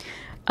planning.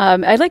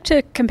 I'd like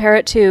to compare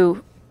it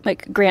to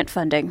like grant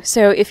funding.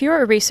 So if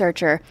you're a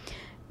researcher,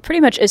 pretty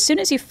much as soon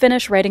as you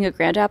finish writing a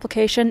grant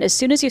application, as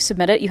soon as you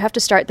submit it, you have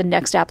to start the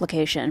next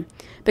application,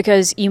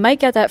 because you might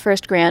get that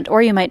first grant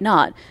or you might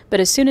not. But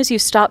as soon as you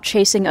stop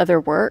chasing other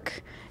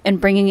work and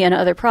bringing in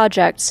other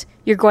projects,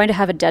 you're going to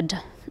have a dead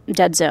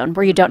zone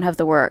where you don't have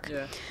the work.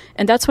 Yeah.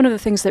 And that's one of the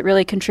things that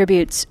really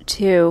contributes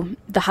to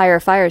the hire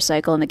fire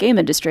cycle in the game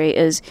industry,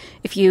 is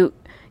if you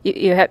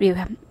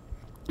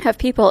have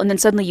people, and then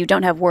suddenly you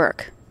don't have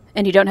work,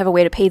 and you don't have a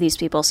way to pay these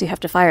people, so you have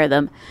to fire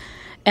them.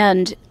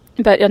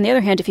 But on the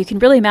other hand, if you can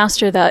really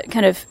master that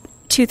kind of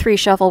 2-3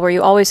 shuffle where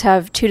you always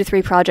have 2 to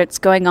 3 projects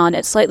going on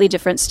at slightly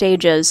different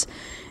stages,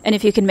 and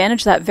if you can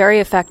manage that very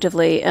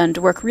effectively and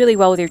work really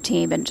well with your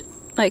team, and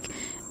like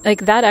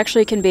that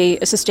actually can be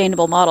a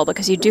sustainable model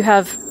because you do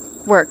have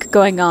work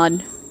going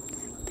on,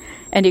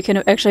 and you can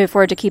actually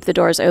afford to keep the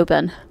doors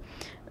open.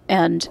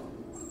 And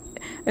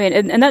I mean,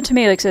 and that to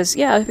me says,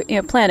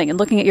 planning and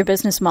looking at your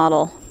business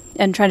model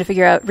and trying to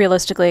figure out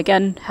realistically,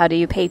 again, how do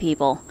you pay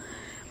people?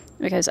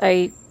 Because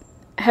I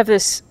have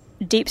this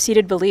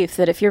deep-seated belief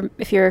that if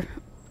you're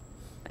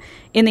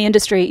in the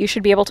industry, you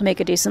should be able to make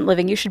a decent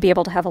living. You should be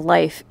able to have a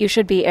life. You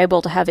should be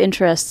able to have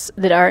interests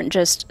that aren't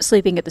just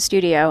sleeping at the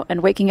studio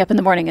and waking up in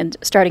the morning and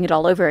starting it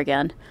all over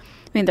again.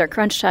 I mean, there are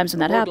crunch times when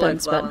that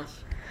happens, but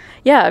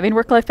yeah, I mean,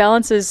 work-life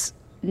balance is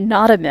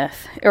not a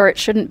myth, or it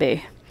shouldn't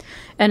be.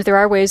 And there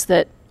are ways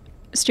that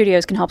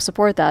studios can help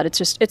support that.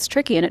 It's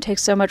tricky, and it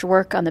takes so much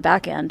work on the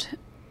back end.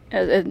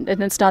 And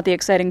it's not the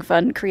exciting,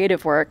 fun,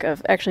 creative work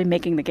of actually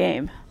making the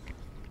game.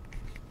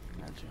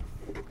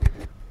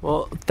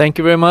 Well, thank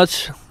you very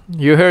much.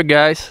 You heard,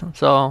 guys,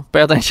 so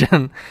pay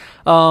attention.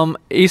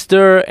 Is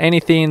there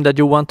anything that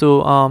you want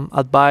to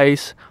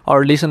advise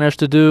our listeners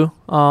to do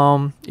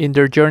in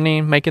their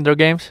journey making their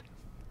games?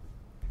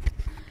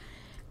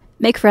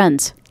 Make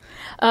friends.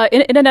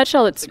 In a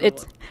nutshell,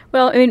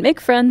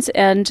 make friends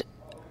and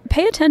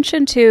pay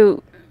attention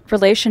to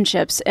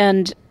relationships,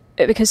 and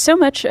because so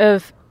much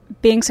of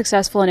being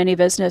successful in any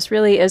business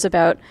really is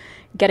about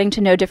getting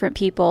to know different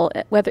people,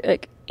 whether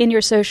in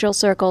your social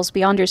circles,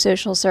 beyond your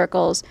social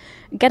circles.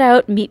 Get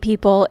out, meet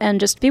people, and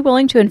just be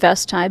willing to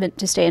invest time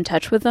to stay in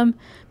touch with them,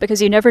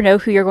 because you never know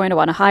who you're going to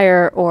want to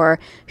hire or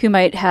who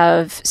might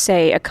have,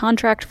 say, a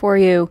contract for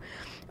you,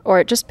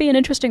 or just be an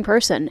interesting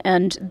person.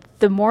 And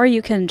the more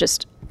you can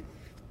just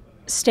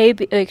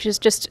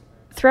just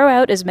throw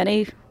out as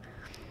many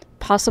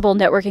possible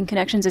networking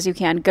connections as you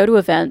can, go to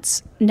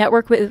events,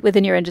 network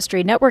within your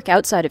industry, network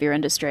outside of your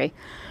industry,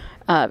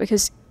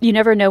 because you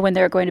never know when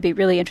there are going to be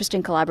really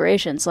interesting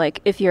collaborations.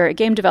 Like if you're a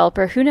game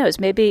developer, who knows,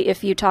 maybe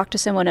if you talk to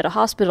someone at a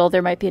hospital,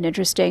 there might be an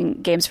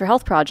interesting Games for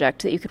Health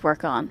project that you could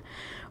work on,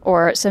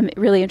 or some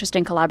really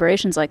interesting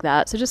collaborations like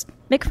that. So just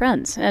make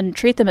friends and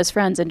treat them as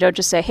friends, and don't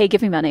just say, hey,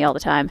 give me money all the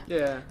time.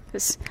 Yeah.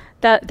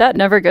 That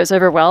never goes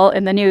over well,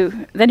 and then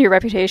your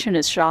reputation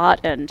is shot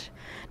and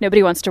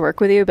nobody wants to work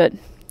with you. But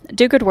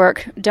do good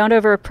work. Don't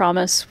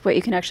overpromise what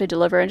you can actually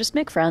deliver, and just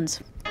make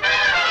friends.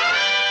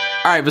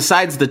 All right,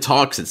 besides the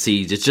talks at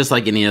Siege, it's just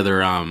like any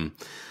other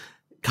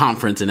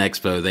conference and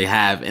expo. They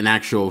have an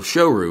actual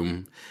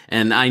showroom.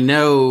 And I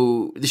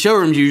know the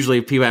showrooms usually,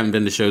 if people haven't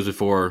been to shows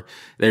before,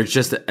 there's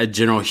just a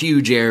general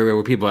huge area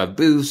where people have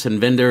booths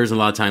and vendors. And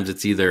a lot of times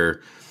it's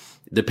either,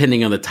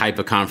 depending on the type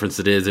of conference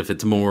it is, if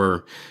it's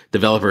more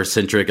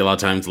developer-centric, a lot of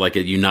times like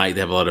at Unite,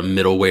 they have a lot of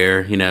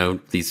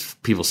middleware, these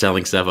people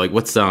selling stuff. Like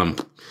what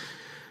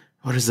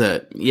is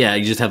that? Yeah,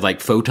 you just have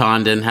like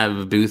Photon didn't have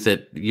a booth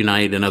at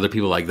Unite and other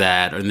people like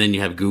that. And then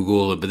you have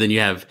Google. But then you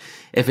have,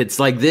 if it's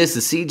like this,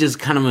 the Siege is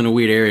kind of in a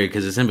weird area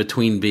because it's in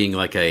between being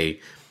like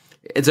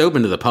it's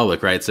open to the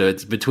public, right? So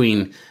it's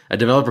between a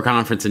developer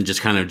conference and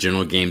just kind of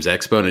general games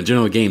expo. And in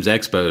general games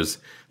expos,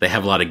 they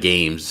have a lot of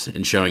games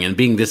and showing. And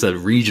being this a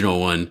regional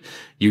one,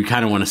 you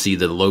kind of want to see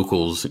the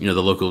locals, the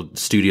local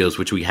studios,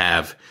 which we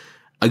have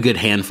a good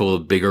handful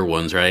of bigger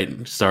ones,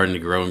 right? Starting to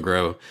grow and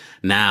grow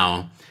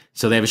now.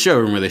 So they have a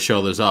showroom where they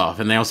show those off,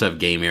 and they also have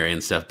game area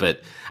and stuff.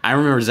 But I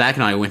remember Zach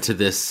and I went to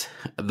this,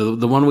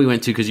 the one we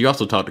went to, because you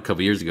also talked a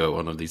couple years ago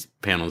on one of these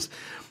panels,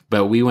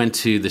 but we went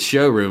to the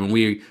showroom,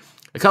 and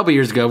a couple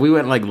years ago, we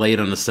went like late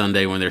on a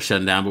Sunday when they're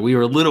shutting down, but we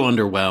were a little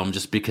underwhelmed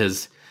just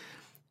because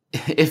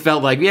it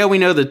felt like, yeah, we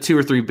know the 2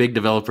 or 3 big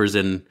developers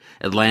in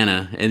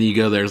Atlanta, and you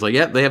go there, it's like,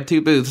 yep, they have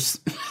 2 booths.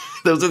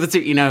 Those are the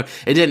 2,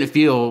 it didn't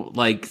feel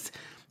like...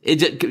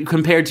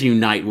 compared to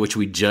Unite, which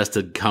we just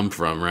had come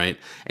from, right?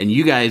 And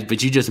you guys,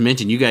 but you just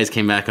mentioned you guys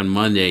came back on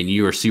Monday and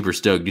you were super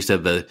stoked. You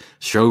said the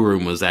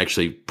showroom was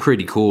actually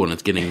pretty cool and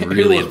it's getting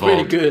really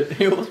involved.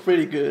 It was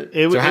pretty good.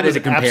 So how does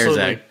it compare,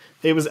 Zach?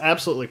 It was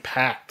absolutely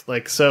packed.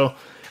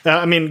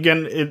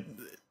 Again,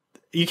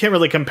 you can't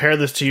really compare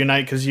this to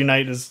Unite because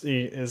Unite is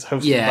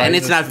hosted. Yeah, by and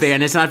it's not fair.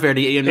 And it's not fair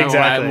to Exactly.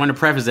 I want to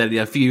preface that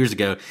a few years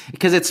ago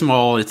because it's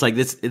small. It's like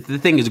this. The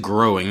thing is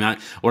growing.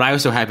 What I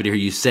was so happy to hear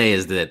you say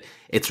is that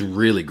it's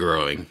really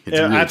growing. It's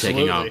really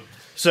absolutely. taking off.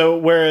 So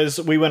whereas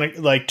we went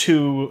it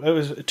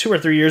was 2 or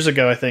 3 years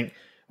ago, I think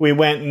we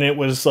went and it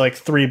was like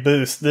 3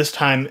 booths. This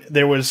time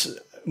there was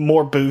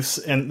more booths,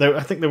 and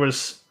I think there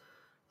was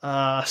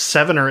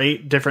 7 or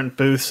 8 different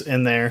booths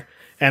in there.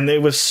 And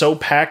it was so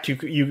packed,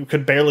 you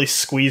could barely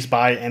squeeze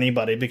by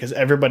anybody because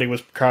everybody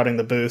was crowding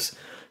the booths.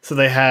 So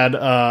they had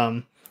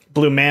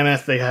Blue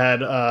Mammoth, they had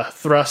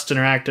Thrust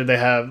Interactive, they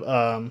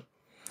have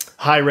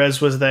High Res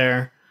was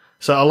there.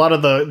 So a lot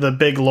of the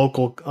big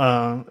local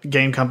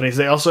game companies.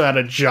 They also had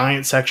a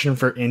giant section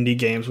for indie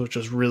games, which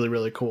was really,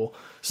 really cool.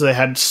 So they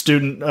had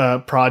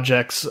student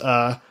projects.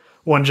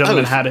 One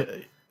gentleman had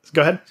it.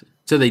 Go ahead.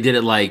 So they did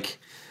it like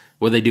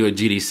what they do at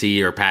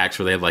GDC or PAX,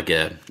 where they have like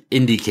a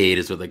Indiecade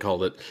is what they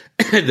called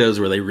it. Those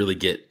where they really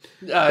get.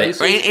 And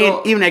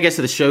even I guess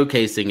the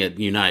showcasing at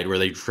Unite, where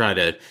they try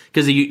to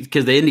because the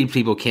indie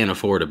people can't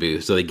afford a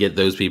booth, so they get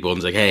those people and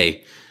it's like,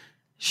 hey,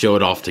 show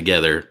it off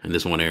together in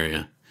this one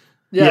area.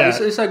 Yeah.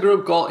 It's a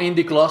group called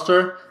Indie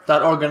Cluster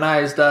that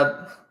organized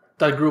that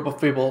group of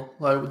people,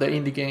 like the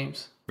indie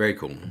games. Very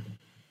cool.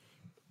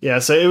 Yeah,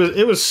 so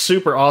it was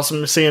super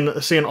awesome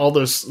seeing all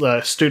those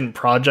student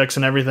projects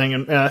and everything,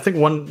 and I think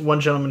one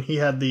gentleman, he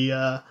had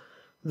the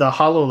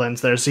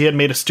HoloLens there, so he had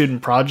made a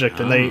student project,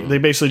 and they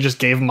basically just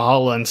gave him a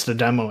HoloLens to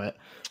demo it,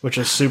 which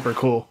is super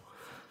cool.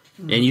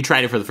 And you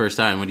tried it for the first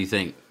time. What do you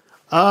think?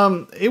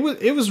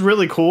 It was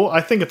really cool.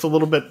 I think it's a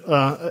little bit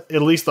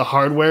at least the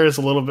hardware is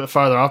a little bit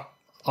farther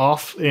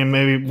off in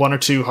maybe one or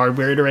two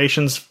hardware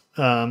iterations.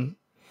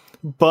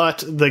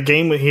 But the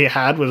game that he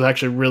had was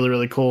actually really,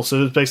 really cool. So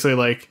it was basically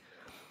like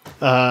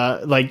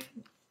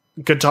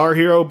Guitar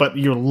Hero, but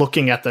you're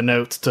looking at the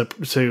notes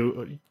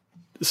so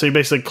you're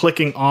basically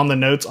clicking on the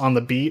notes on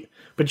the beat,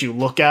 but you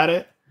look at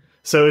it.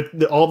 So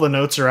all the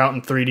notes are out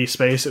in 3D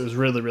space. It was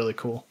really, really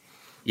cool.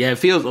 Yeah, it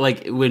feels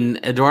like when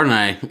Eduardo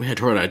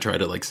and I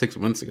tried it like 6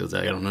 months ago,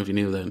 Zach. I don't know if you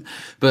knew that,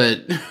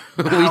 but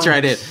we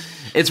tried it.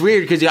 It's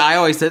weird because I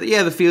always said,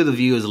 the field of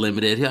view is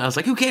limited. I was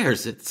like, who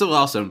cares? It's so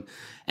awesome.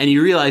 And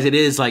you realize it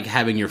is like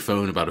having your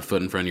phone about a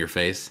foot in front of your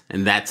face,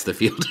 and that's the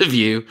field of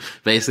view,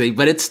 basically.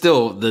 But it's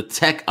still the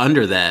tech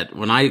under that.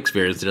 When I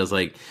experienced it, I was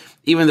like,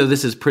 even though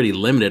this is pretty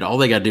limited, all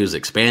they got to do is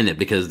expand it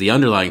because the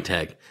underlying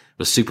tech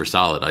was super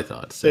solid, I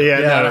thought. So.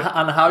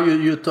 And how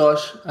you touch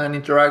and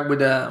interact with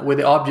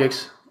the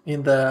objects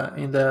in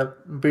the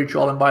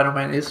virtual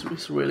environment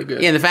is really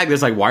good. Yeah, and the fact that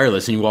it's like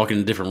wireless and you walk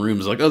into different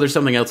rooms, like, oh, there's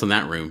something else in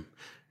that room.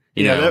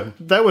 You know?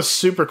 That was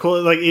super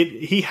cool. Like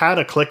he had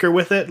a clicker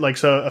with it, like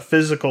so a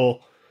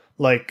physical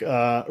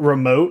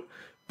remote,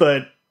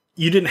 but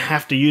you didn't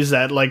have to use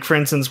that. Like for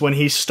instance, when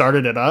he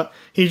started it up,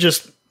 he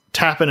just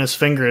tapping his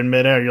finger in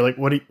midair. You're like,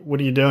 what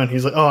are you doing?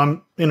 He's like, oh,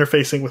 I'm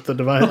interfacing with the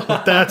device.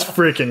 That's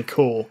freaking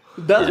cool.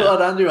 That's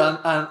what Andrew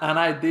and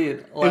I did.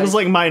 It was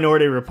like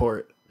Minority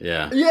Report.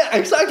 Yeah,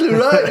 exactly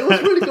right. It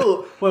was really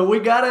cool. When we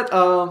got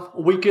it,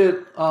 we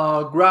could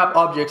grab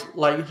objects,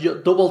 like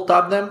you double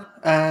tap them,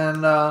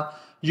 and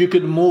you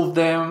could move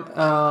them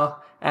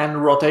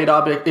and rotate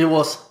objects. It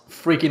was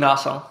freaking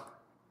awesome.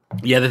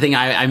 Yeah, the thing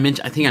I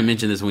mentioned, I think I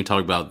mentioned this when we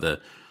talked about it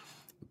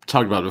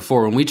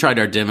before. When we tried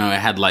our demo, it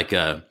had like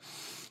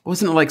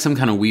wasn't it like some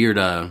kind of weird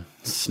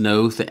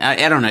snow thing?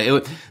 I don't know.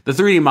 The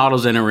 3D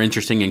models in it were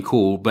interesting and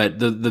cool, but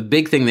the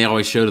big thing they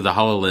always showed of the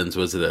HoloLens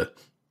was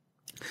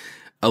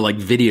like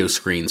video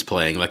screens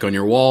playing like on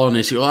your wall, and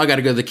they say, I got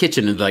to go to the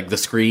kitchen, and like the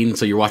screen,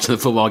 so you're watching the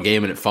football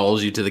game and it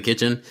follows you to the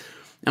kitchen.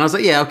 And I was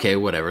like, yeah, okay,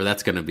 whatever,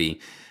 that's gonna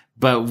be.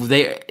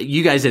 But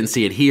you guys didn't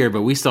see it here,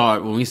 but we saw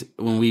it when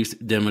we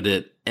demoed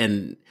it,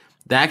 and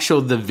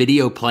the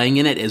video playing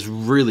in it is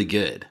really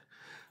good.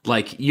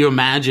 Like you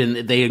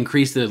imagine they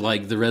increased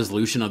the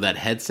resolution of that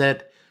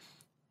headset.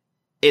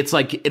 It's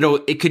like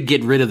it could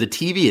get rid of the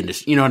TV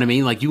industry. You know what I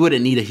mean? Like you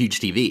wouldn't need a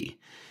huge TV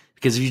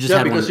because if you just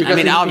had one. I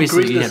mean,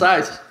 obviously increase the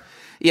size.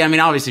 Yeah, I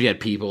mean, obviously you had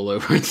people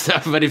over and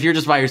stuff, but if you're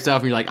just by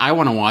yourself and you're like, I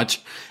want to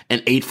watch an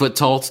 8-foot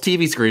tall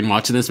TV screen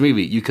watching this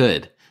movie, you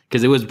could,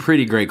 because it was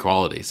pretty great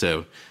quality.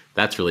 So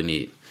that's really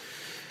neat.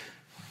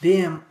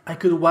 Damn, I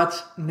could watch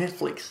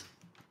Netflix.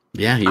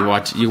 Yeah, you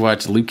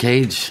watch Luke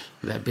Cage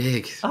that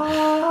big.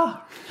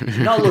 Not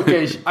Luke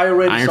Cage. I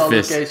already saw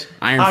Luke Cage.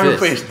 Iron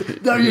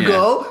Fist. There you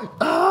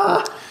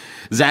go.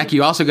 Zach,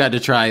 you also got to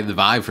try the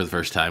Vive for the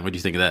first time. What do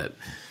you think of that?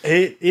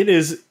 It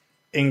is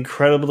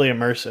incredibly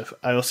immersive,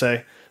 I will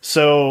say.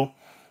 So,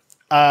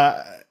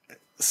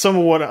 some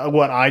of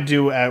what I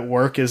do at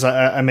work is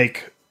I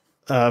make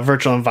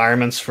virtual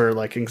environments for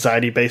like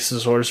anxiety-based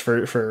disorders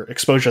for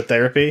exposure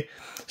therapy.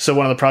 So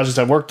one of the projects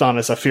I worked on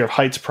is a Fear of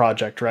Heights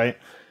project, right?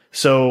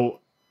 So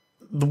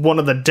one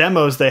of the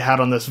demos they had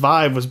on this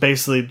Vive was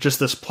basically just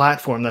this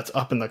platform that's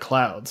up in the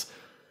clouds,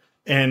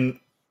 and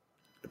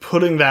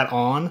putting that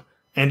on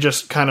and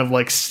just kind of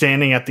like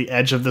standing at the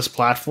edge of this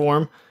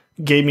platform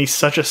gave me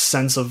such a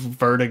sense of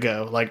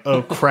vertigo. Like,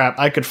 oh crap,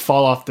 I could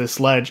fall off this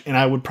ledge and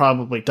I would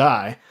probably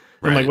die.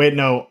 Right. I'm like, wait,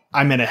 no,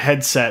 I'm in a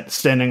headset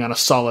standing on a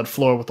solid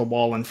floor with a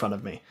wall in front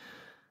of me.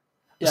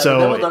 Yeah, so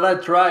the demo that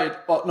I tried.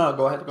 Oh no,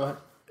 go ahead.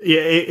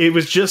 Yeah, it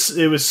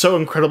was so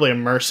incredibly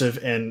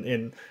immersive,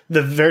 and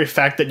the very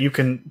fact that you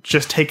can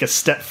just take a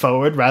step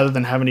forward rather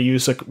than having to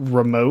use a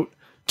remote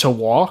to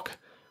walk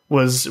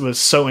was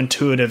so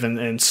intuitive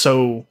and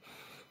so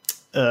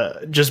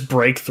just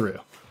breakthrough.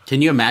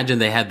 Can you imagine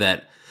they had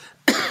that?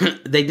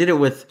 They did it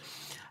with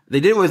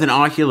an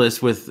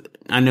Oculus.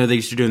 I know they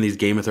used to do in these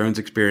Game of Thrones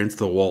experience,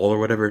 the wall or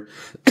whatever,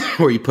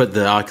 where you put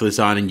the Oculus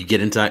on and you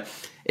get inside.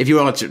 If you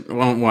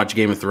won't watch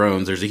Game of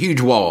Thrones, there's a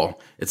huge wall.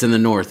 It's in the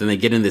north, and they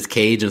get in this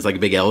cage, and it's like a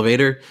big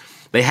elevator.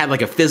 They had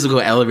like a physical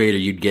elevator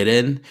you'd get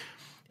in,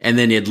 and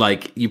then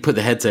you put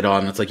the headset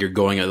on, and it's like you're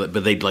going,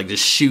 but they'd like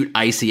just shoot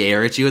icy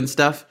air at you and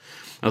stuff.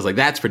 I was like,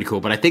 that's pretty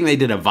cool. But I think they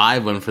did a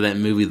Vive one for that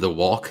movie, The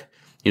Walk,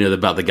 You know,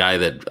 about the guy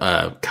that,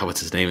 God,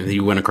 what's his name? He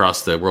went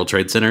across the World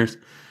Trade Centers,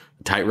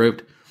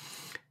 tight-roped.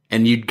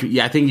 And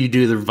I think you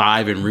do the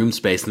Vive in room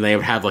space, and they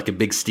would have like a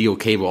big steel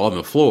cable on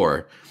the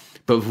floor,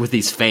 but with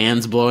these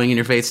fans blowing in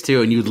your face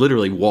too, and you'd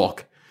literally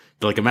walk.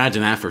 Like,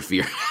 imagine that for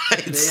fear.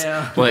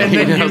 Yeah. Like, and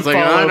then I you was fall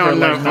like, I over don't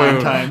know. like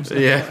 9 times.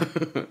 Yeah.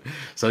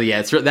 So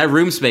yeah, that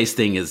room space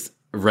thing is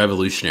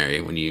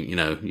revolutionary when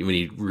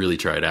you really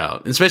try it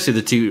out, especially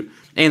the two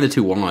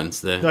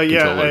wands. The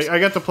controllers. I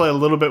got to play a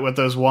little bit with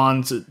those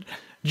wands.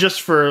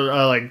 Just for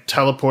like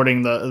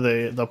teleporting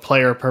the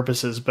player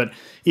purposes, but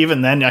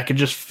even then I could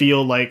just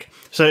feel like,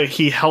 so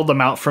he held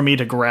them out for me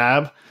to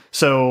grab,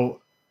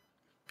 so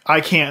I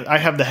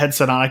have the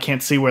headset on, I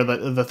can't see where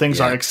the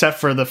things are except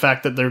for the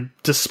fact that they're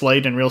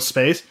displayed in real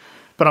space,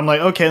 but I'm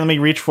like, okay, let me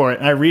reach for it,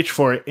 and I reach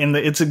for it, and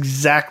it's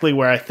exactly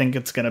where I think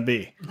it's going to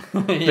be.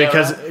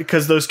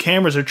 because those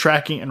cameras are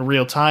tracking in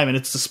real time and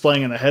it's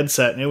displaying in the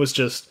headset, and it was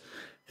just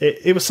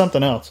it was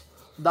something else.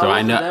 That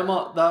was the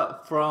demo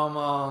that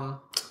from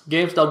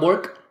Games That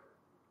Work?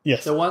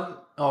 Yes. The one?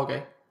 Oh,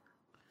 okay.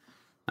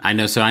 I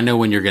know. So I know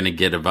when you're going to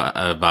get a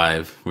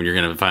Vive, when you're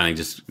going to finally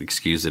just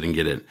excuse it and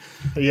get it.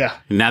 Yeah.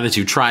 Now that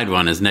you tried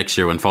one, is next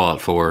year when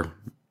Fallout 4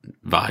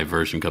 Vive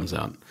version comes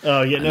out.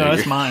 Oh, yeah. No,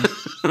 that's mine.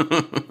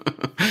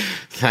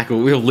 Zach,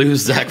 we'll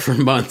lose Zach for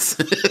months.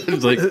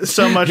 Like,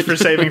 so much for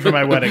saving for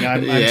my wedding.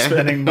 I'm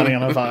spending money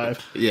on a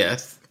Vive.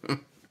 Yes.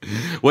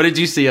 What did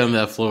you see on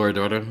the floor,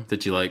 Eduardo,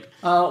 that you like?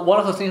 One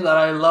of the things that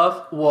I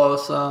loved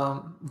was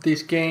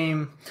this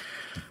game,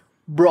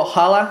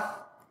 Brawlhalla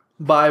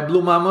by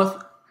Blue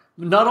Mammoth.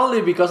 Not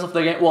only because of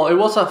the game, well, it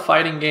was a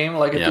fighting game,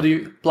 like a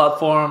 2D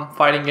platform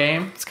fighting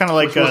game. It's kind of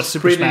like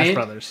Super Smash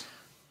Brothers.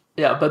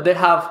 Yeah, but they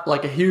have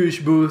like a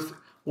huge booth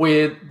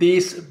with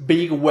these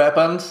big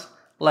weapons,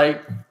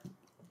 like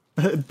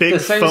big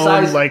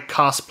foam, like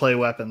cosplay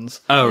weapons.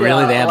 Oh,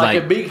 really? They had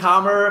like a big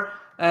hammer.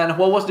 And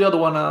what was the other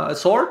one? A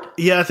sword?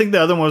 Yeah, I think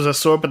the other one was a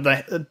sword, but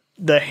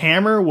the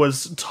hammer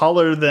was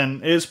taller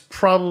than, is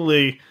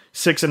probably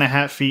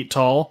 6.5 feet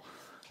tall,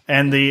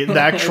 and the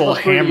actual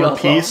hammer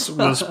piece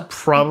was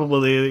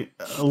probably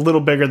a little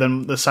bigger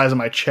than the size of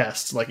my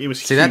chest. Like, it was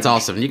huge. That's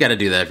awesome. You got to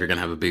do that if you're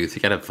gonna have a booth.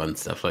 You got to have fun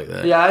stuff like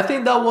that. Yeah, I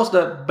think that was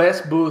the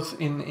best booth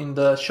in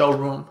the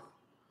showroom.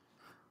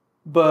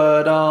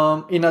 But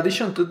in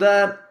addition to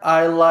that,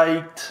 I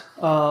liked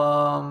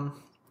the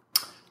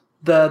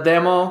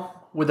demo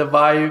with the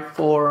Vive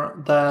for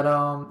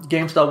that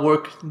Games That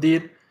Work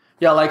did.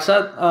 Yeah, like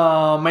Seth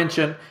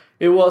mentioned,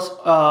 it was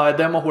a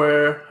demo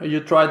where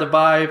you try the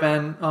Vive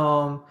and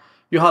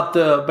you have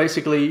to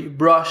basically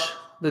brush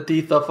the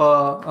teeth of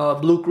a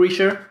blue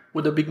creature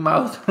with a big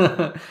mouth.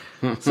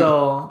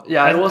 So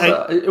yeah,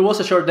 it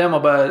was a short demo,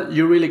 but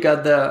you really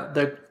got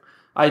the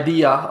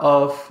idea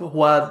of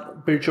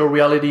what virtual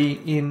reality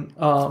in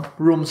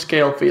room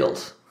scale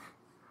feels.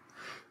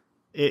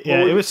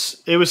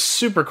 It was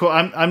super cool.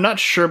 I'm not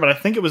sure, but I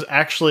think it was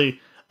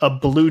actually a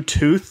blue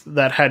tooth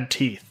that had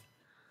teeth.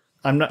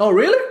 I'm not. Oh,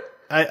 really?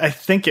 I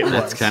think it was.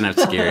 That's kind of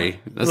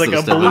scary. That's like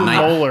a blue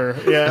molar.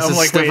 Yeah, that's I'm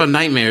like, stuff of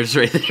nightmares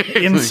right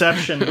there.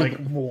 Inception, like.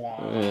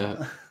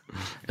 Yeah.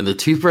 And the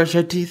toothbrush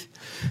had teeth.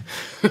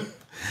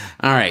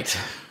 All right.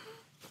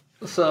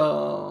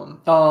 So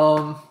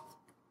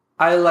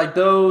I like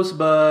those,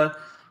 but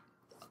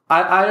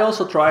I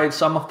also tried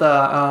some of the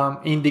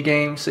indie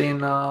games in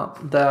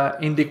the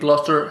indie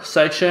cluster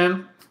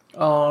section,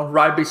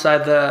 right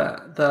beside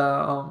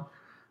the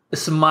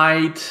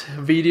Smite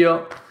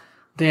video.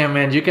 Damn,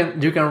 man, you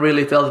can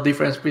really tell the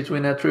difference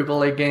between a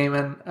AAA game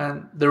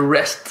and the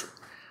rest.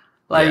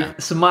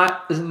 Like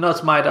Smite, not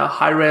Smite,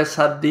 Hi-Res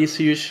had this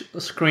huge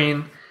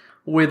screen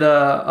with it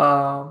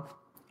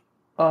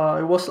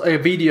was a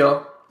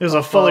video. It was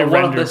a fully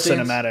rendered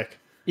cinematic.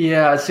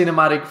 Yeah,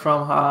 cinematic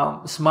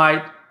from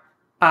Smite.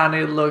 And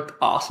it looked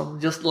awesome.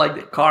 Just like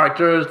the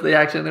characters, the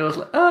action. It was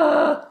like,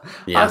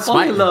 I fall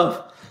in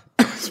love.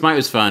 Smite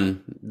was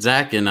fun.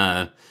 Zach and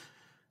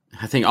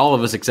I think all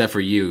of us except for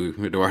you,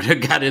 Eduardo,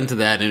 got into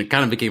that, and it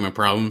kind of became a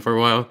problem for a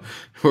while.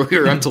 We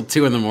were up till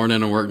 2 a.m.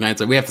 on work nights.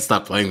 So we have to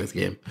stop playing this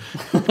game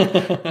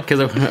because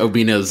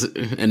Obino's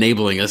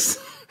enabling us.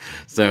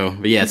 So,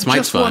 but yeah, Smite's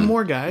just fun. One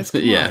more, guys.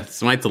 Yeah,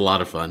 Smite's a lot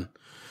of fun.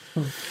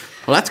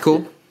 Well, that's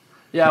cool.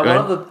 Yeah,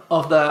 one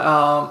of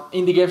the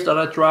indie games that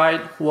I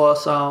tried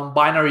was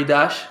Binary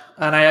Dash,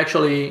 and I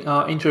actually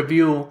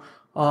interviewed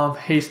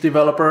his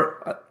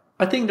developer.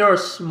 I think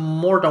there's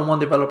more than one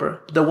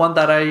developer. The one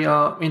that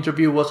I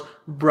interviewed was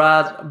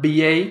Brad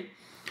BA,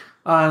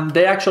 and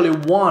they actually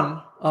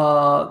won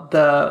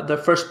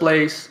the first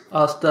place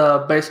as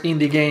the best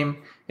indie game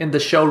in the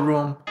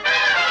showroom.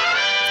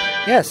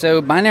 Yeah, so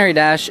Binary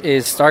Dash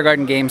is Star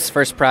Garden Games'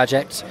 first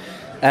project.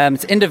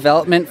 It's in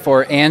development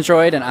for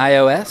Android and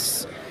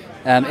iOS.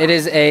 It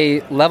is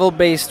a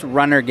level-based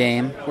runner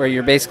game where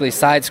you're basically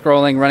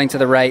side-scrolling, running to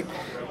the right,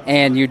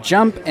 and you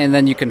jump and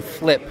then you can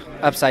flip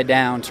upside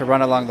down to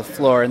run along the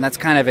floor, and that's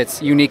kind of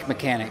its unique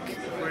mechanic.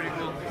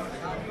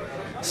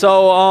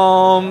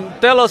 So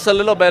tell us a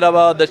little bit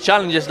about the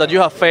challenges that you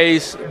have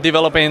faced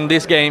developing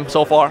this game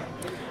so far.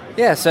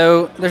 Yeah,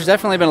 so there's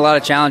definitely been a lot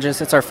of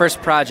challenges. It's our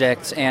first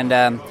project,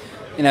 and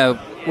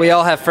we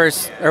all have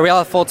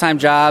full-time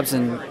jobs,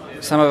 and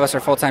some of us are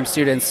full-time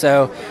students.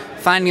 So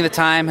finding the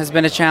time has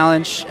been a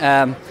challenge.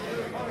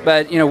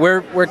 But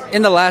we're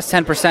in the last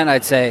 10%,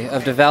 I'd say,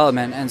 of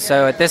development, and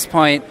so at this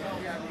point,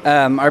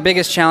 our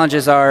biggest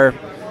challenges are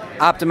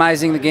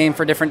optimizing the game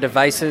for different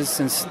devices,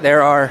 since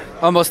there are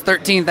almost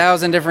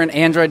 13,000 different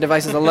Android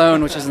devices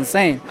alone, which is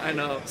insane. I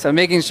know. So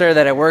making sure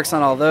that it works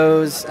on all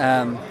those.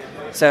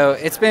 So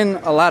it's been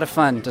a lot of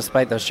fun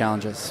despite those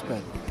challenges.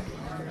 But.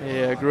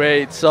 Yeah,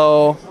 great.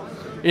 So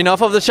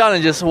enough of the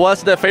challenges.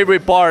 What's the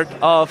favorite part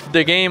of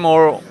the game,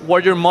 or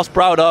what you're most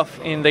proud of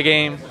in the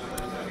game?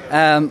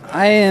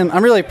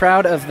 I'm really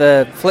proud of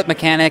the flip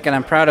mechanic, and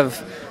I'm proud of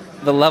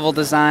the level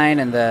design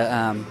and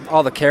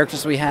all the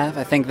characters we have.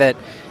 I think that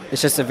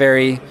it's just a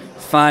very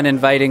fun,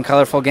 inviting,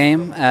 colorful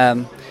game,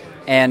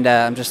 and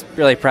I'm just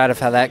really proud of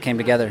how that came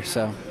together.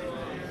 So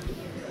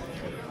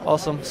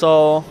awesome.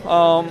 So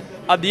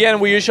at the end,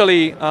 we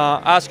usually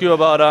ask you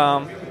about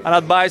an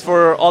advice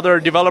for other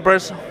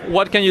developers.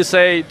 What can you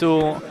say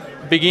to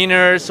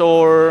beginners,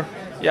 or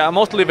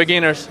mostly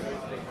beginners?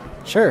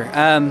 Sure.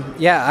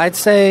 I'd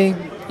say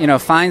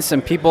find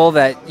some people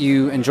that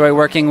you enjoy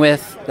working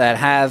with that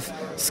have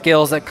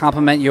skills that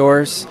complement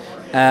yours,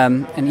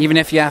 and even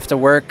if you have to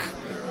work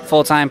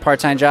full-time,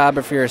 part-time job,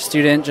 if you're a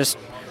student, just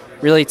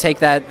really take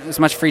that as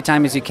much free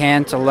time as you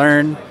can to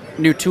learn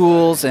new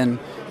tools and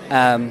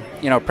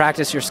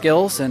practice your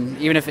skills. And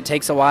even if it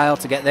takes a while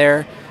to get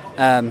there,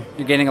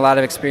 you're getting a lot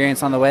of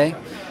experience on the way.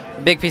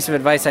 A big piece of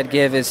advice I'd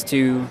give is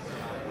to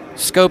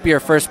scope your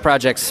first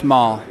project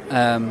small.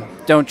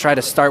 Don't try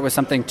to start with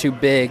something too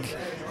big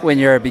when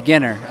you're a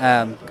beginner,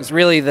 because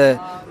really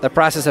the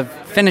process of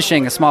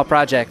finishing a small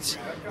project,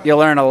 you'll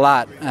learn a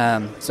lot.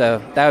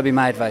 So that would be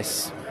my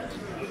advice.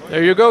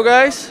 There you go,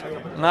 guys.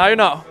 Now you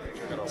know.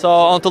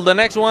 So until the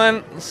next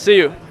one, see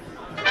you.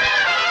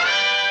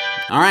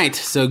 All right,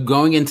 so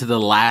going into the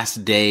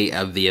last day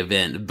of the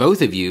event,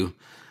 both of you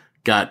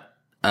got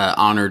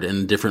honored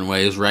in different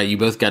ways, right? You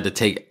both got to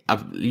take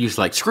up, you're just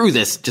like, screw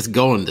this, just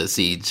go into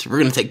Siege. We're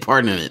going to take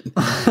part in it.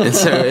 And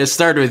so it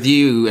started with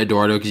you,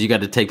 Eduardo, because you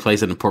got to take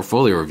place in a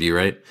portfolio review,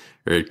 right?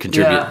 Or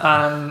contribute.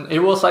 Yeah, and it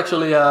was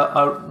actually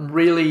a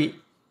really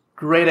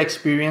great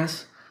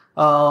experience,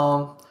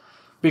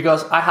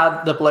 because I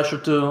had the pleasure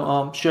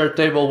to share a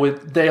table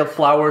with Dale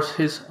Flowers.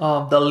 He's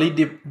the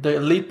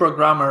lead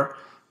programmer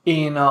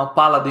in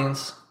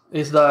Paladins.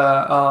 It's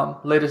the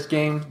latest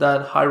game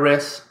that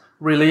Hi-Res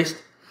released.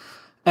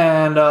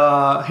 And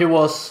he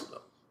was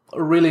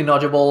really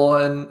knowledgeable,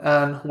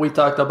 and we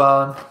talked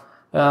about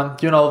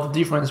the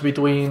difference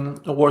between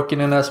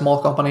working in a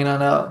small company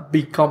and a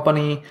big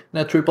company in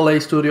a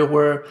AAA studio,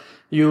 where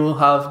you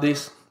have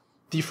these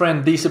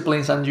different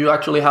disciplines and you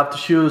actually have to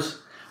choose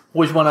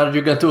which one are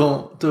you going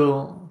to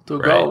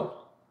Right. go.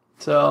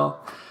 So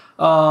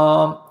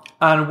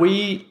and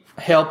we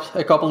helped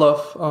a couple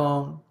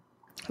of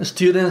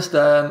students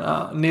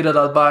that needed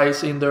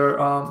advice in their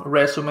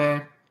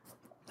resume,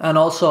 and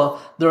also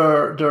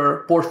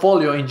their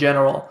portfolio in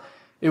general.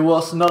 It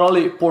was not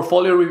only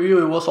portfolio review,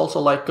 it was also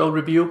like code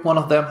review. One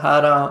of them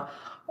had an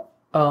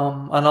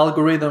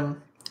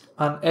algorithm,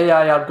 an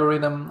AI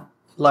algorithm,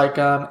 like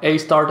an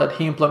A-star that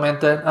he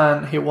implemented,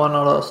 and he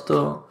wanted us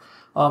to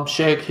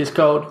check his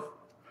code.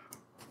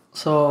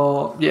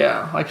 So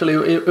yeah, actually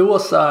it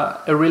was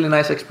a really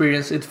nice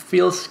experience. It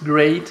feels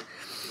great,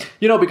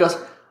 because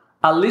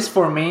at least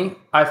for me,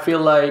 I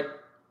feel like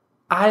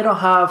I don't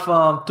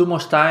have too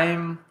much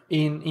time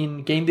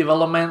in game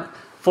development.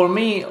 For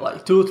me,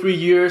 like 2-3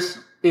 years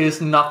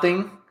is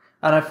nothing,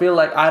 and I feel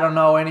like I don't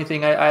know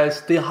anything. I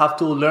still have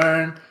to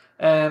learn,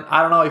 and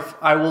I don't know if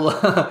I will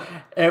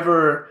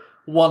ever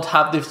won't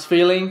have this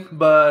feeling,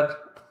 but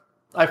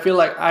I feel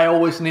like I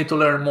always need to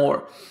learn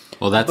more.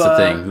 Well, that's the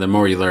thing. The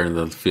more you learn,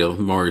 the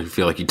more you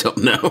feel like you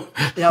don't know.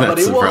 Yeah, but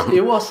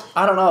it was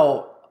I don't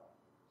know,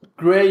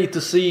 great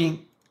to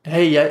see.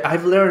 Hey,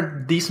 I've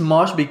learned this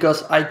much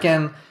because I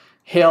can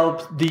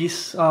help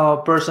this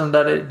person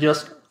that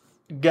just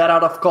got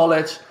out of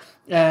college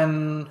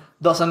and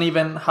doesn't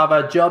even have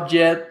a job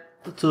yet,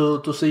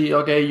 to see,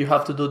 okay, you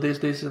have to do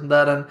this and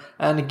that,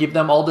 and give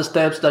them all the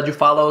steps that you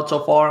followed so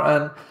far,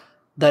 and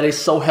that is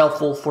so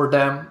helpful for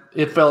them.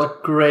 It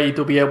felt great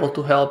to be able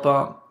to help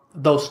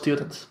those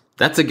students.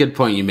 That's a good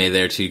point you made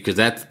there too, because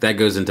that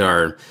goes into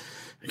our,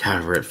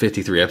 God, we're at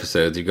 53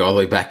 episodes. You go all the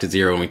way back to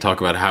 0 when we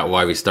talk about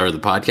why we started the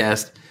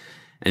podcast,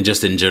 and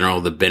just in general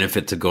the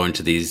benefits of going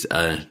to these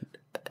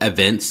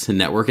events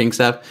and networking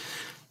stuff.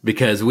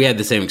 Because we had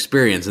the same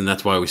experience, and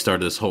that's why we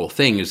started this whole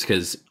thing. Is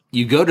because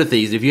you go to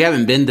these, if you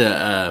haven't been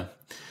to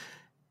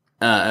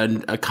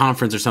a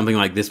conference or something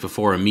like this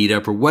before, a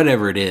meetup or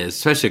whatever it is,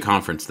 especially a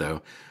conference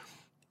though,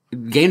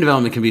 game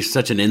development can be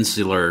such an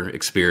insular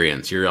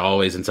experience. You're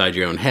always inside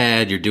your own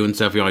head. You're doing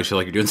stuff. You always feel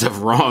like you're doing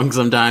stuff wrong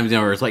sometimes,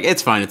 or it's like,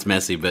 it's fine, it's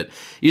messy, but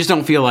you just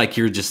don't feel like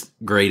you're just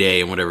grade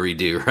A in whatever you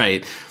do,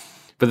 right?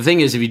 But the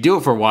thing is, if you do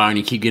it for a while and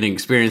you keep getting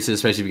experiences,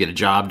 especially if you get a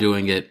job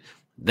doing it,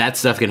 that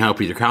stuff can help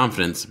with your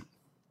confidence.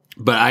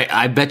 But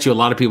I bet you a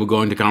lot of people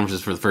going to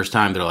conferences for the first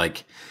time, they're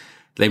like,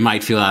 they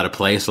might feel out of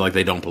place or like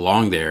they don't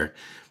belong there.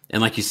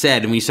 And like you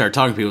said, and when you start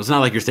talking to people, it's not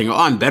like you're thinking, oh,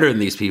 I'm better than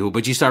these people,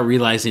 but you start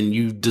realizing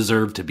you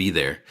deserve to be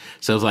there.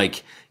 So it's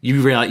like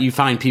you realize, you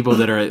find people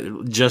that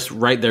are just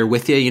right there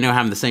with you, you know,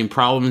 having the same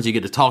problems. You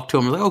get to talk to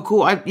them. Like, oh,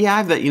 cool. I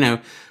have that, you know,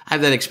 I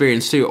have that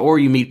experience too. Or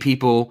you meet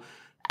people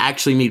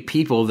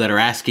that are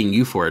asking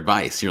you for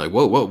advice. You're like,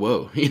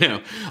 whoa. You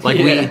know,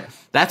 like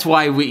that's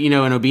why we, you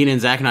know, in Obina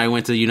and Zach and I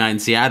went to Unite in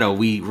Seattle,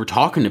 we were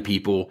talking to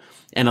people,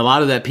 and a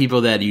lot of that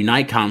people that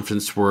Unite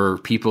conference were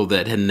people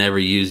that had never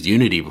used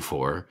Unity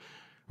before.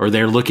 Or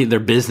their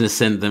business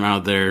sent them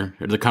out there,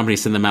 or the company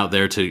sent them out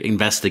there to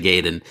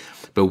investigate.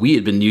 But we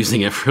had been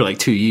using it for like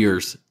 2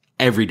 years,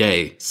 every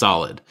day,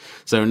 solid.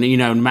 So, you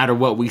know, no matter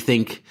what we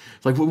think,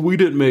 it's like, well, we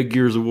didn't make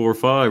Gears of War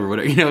 5 or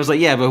whatever. You know, it's like,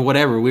 yeah, but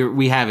whatever.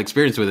 We have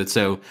experience with it.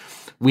 So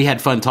we had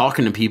fun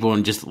talking to people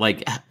and just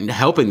like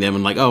helping them,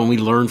 and like, oh, and we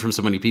learned from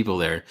so many people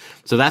there.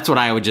 So that's what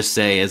I would just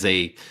say as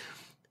a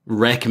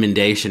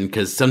recommendation,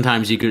 because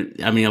sometimes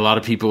a lot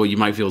of people, you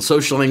might feel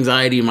social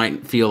anxiety, you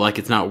might feel like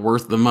it's not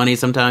worth the money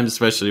sometimes,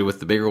 especially with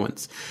the bigger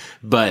ones.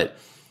 But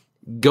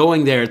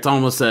going there, it's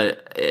almost a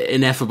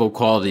ineffable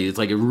quality. It's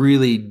like it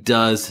really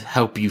does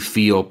help you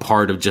feel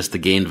part of just the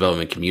game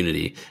development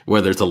community,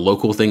 whether it's a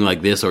local thing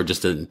like this or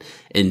just in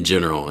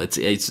general.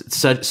 It's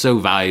so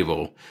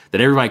valuable that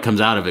everybody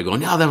comes out of it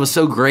going, oh, that was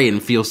so great,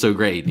 and feels so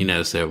great, you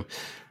know. So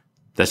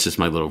that's just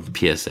my little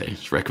PSA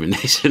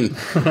recommendation.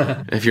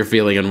 If you're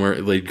feeling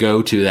unworthy,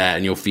 go to that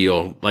and you'll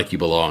feel like you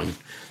belong.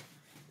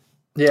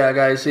 Yeah,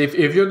 guys, if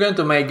you're going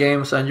to make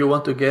games and you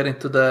want to get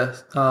into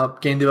the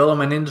game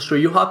development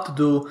industry, you have to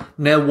do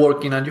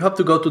networking, and you have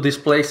to go to these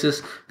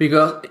places,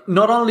 because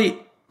not only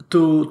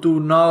to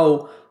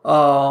know,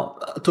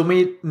 to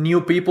meet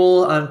new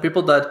people and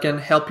people that can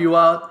help you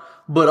out,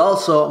 but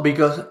also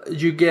because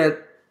you get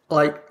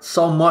like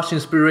so much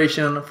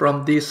inspiration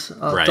from these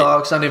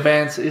talks and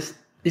events.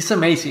 It's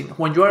amazing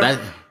when you are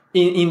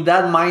in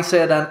that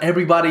mindset, and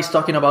everybody's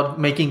talking about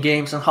making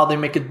games and how they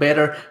make it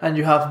better, and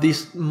you have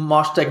this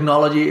much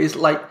technology. It's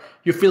like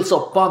you feel so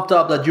pumped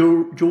up that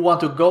you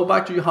want to go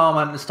back to your home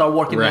and start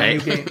working on a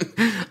new game.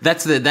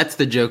 That's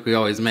the joke we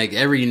always make.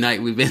 Every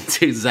night we've been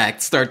to,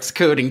 Zach starts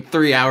coding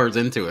 3 hours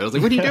into it. I was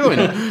like, what are you doing?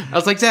 I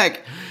was like,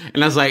 Zach.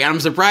 And I was like, I'm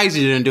surprised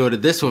you didn't do it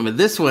at this one, but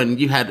this one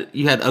you had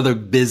other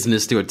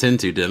business to attend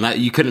to.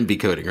 You couldn't be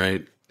coding,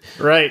 right?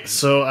 Right.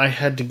 So I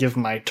had to give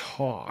my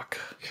talk.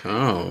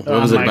 Oh,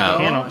 what was it about?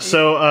 Panel.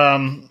 So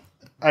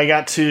I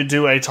got to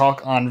do a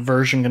talk on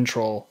version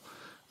control,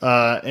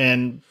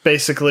 and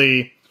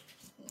basically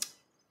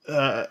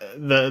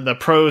the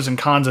pros and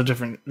cons of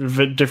different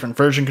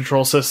version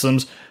control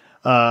systems,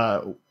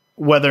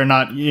 whether or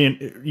not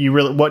you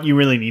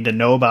really need to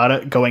know about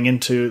it going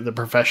into the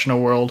professional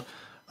world,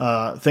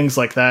 things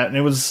like that. And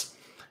it was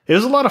a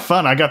lot of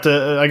fun. I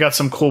got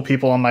some cool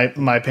people on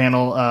my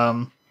panel.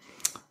 I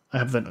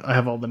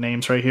have all the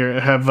names right here. I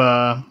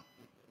have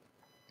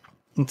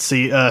let's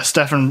see,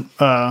 Stefan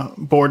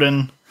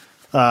Borden.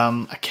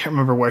 I can't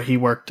remember where he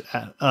worked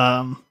at.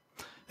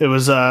 It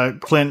was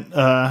Clint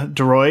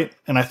DeRoy,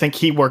 and I think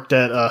he worked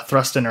at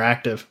Thrust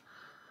Interactive.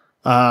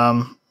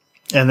 And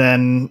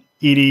then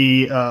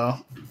Edie,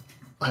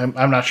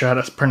 I'm not sure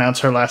how to pronounce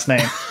her last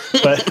name,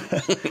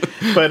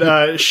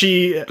 but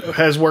she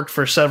has worked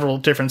for several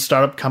different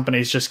startup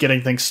companies, just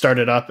getting things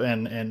started up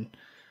and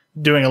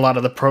doing a lot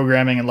of the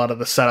programming and a lot of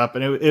the setup.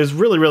 And it was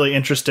really, really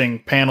interesting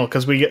panel,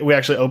 because we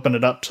actually opened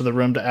it up to the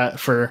room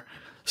for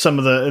some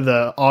of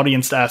the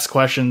audience to ask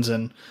questions,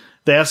 and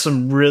they asked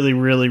some really,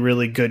 really,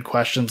 really good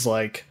questions,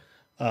 like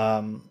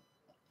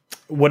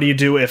what do you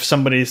do if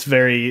somebody's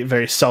very,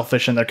 very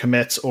selfish in their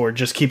commits, or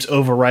just keeps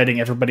overriding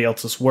everybody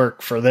else's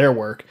work for their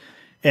work?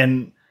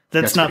 And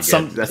that's not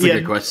something. That's a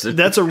good question.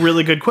 That's a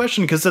really good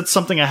question, because that's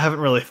something I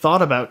haven't really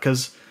thought about,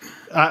 because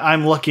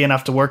I'm lucky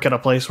enough to work at a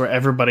place where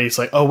everybody's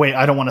like, oh, wait,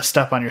 I don't want to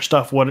step on your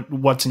stuff.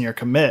 What's in your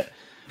commit?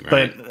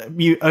 Right.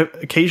 But you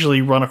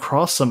occasionally run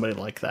across somebody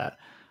like that.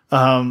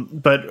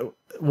 But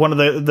one of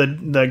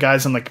the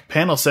guys on the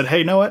panel said, hey,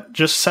 you know what?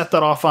 Just set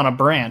that off on a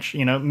branch,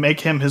 make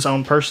him his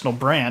own personal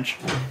branch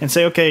and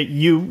say, okay,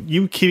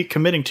 you keep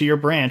committing to your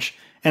branch,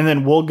 and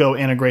then we'll go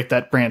integrate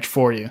that branch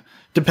for you,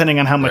 depending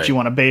on how much you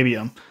want to baby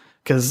him.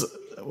 Because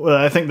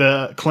I think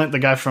Clint, the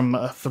guy from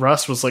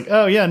Thrust, was like,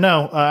 oh, yeah,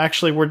 no,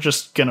 actually, we're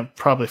just going to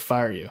probably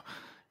fire you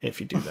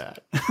if you do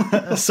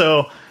that.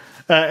 So,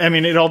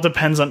 it all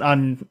depends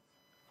on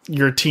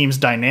your team's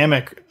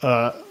dynamic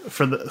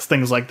for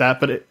things like that.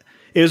 But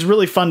it was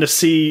really fun to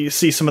see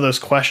some of those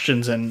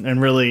questions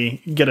and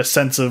really get a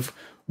sense of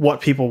what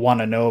people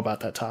want to know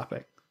about that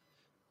topic.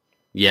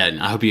 Yeah,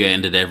 and I hope you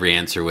ended every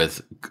answer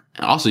with,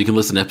 also, you can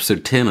listen to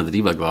episode 10 of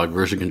the Debug Log,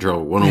 Version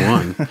Control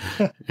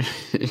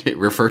 101.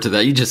 Refer to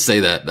that. You just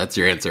say that. That's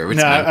your answer every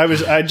time.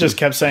 I just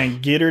kept saying,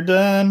 get her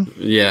done.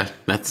 Yeah,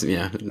 I'm just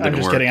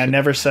kidding. I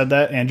never said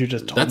that. Andrew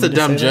just told me That's a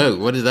dumb joke.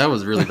 That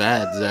was really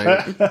bad,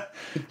 Zach.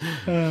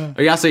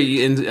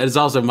 It's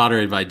also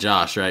moderated by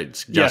Josh, right?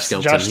 Josh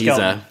Skelton. He's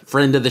a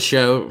friend of the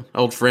show,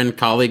 old friend,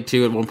 colleague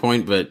too at one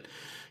point, but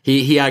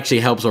He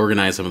actually helps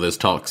organize some of those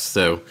talks.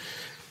 So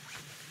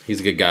he's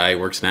a good guy.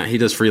 Works now. He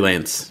does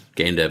freelance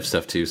game dev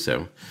stuff too.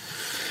 So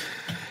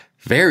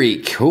very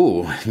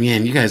cool.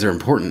 Man, you guys are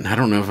important. I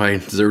don't know if I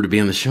deserve to be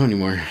on the show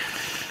anymore.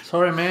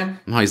 Sorry, man.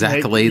 All these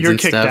accolades You're and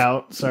kicked stuff.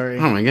 out. Sorry.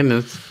 Oh my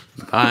goodness.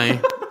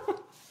 Bye.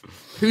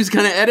 Who's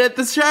gonna edit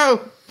the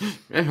show?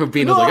 I hope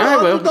Bina's like,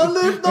 I will. Don't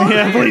leave.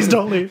 Yeah, please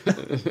don't leave.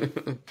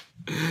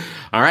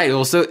 All right.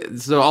 Well,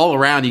 so all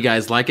around, you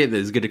guys like it?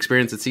 There's a good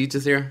experience at Siege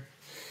this year.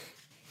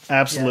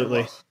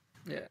 Absolutely.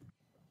 Yeah.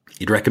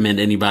 You'd recommend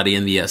anybody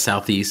in the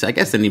southeast? I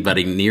guess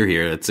anybody near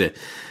here. That's it.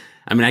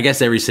 I mean, I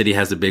guess every city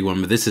has a big one,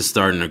 but this is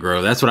starting to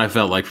grow. That's what I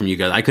felt like from you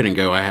guys. I couldn't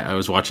go. I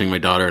was watching my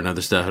daughter and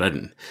other stuff.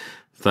 And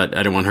I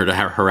didn't want her to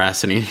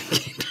harass any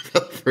game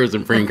developers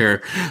and bring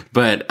her.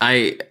 But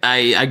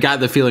I got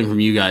the feeling from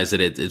you guys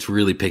that it's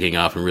really picking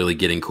up and really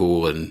getting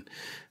cool. And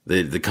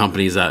the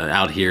companies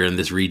out here in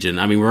this region.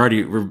 I mean,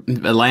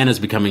 Atlanta's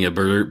becoming a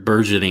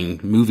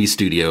burgeoning movie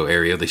studio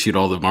area. They shoot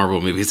all the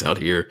Marvel movies out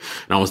here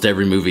and almost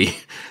every movie.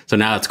 So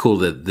now it's cool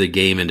that the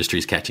game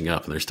industry's catching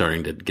up and they're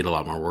starting to get a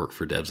lot more work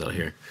for devs out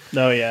here.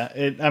 Oh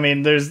yeah. I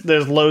mean, there's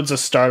loads of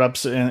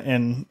startups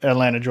in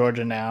Atlanta,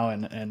 Georgia now,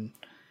 and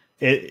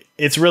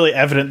it's really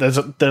evident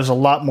there's a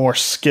lot more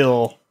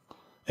skill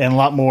and a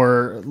lot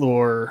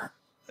more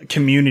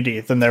community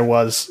than there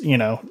was,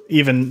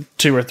 even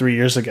 2 or 3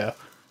 years ago.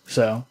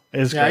 So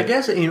it's great. I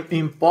guess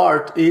in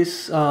part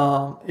is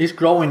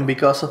growing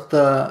because of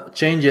the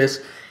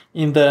changes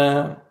in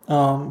the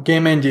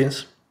game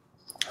engines.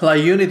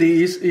 Like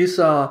Unity is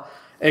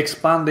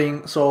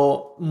expanding,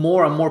 so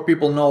more and more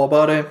people know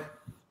about it.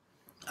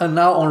 And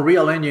now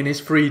Unreal Engine is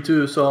free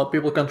too, so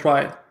people can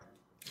try it.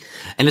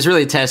 And it's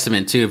really a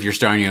testament too, if you're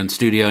starting your own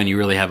studio and you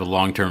really have a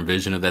long-term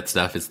vision of that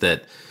stuff, it's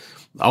that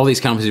all these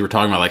companies we're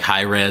talking about, like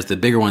High Res, the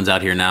bigger ones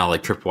out here now,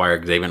 like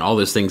Tripwire, Xavier, all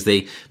those things,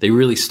 they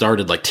really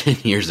started like 10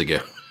 years ago.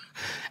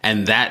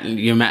 And that,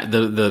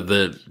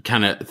 the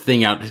kind of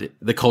thing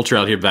the culture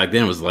out here back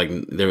then was like,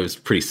 there was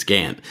pretty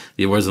scant.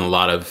 There wasn't a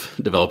lot of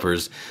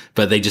developers,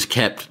 but they just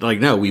kept like,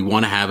 no, we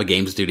want to have a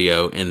game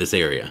studio in this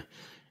area.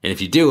 And if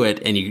you do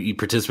it and you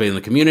participate in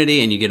the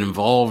community and you get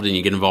involved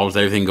with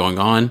everything going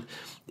on,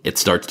 it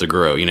starts to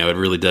grow. It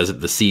really does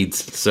the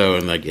seeds. So,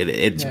 and like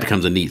it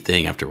becomes a neat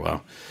thing after a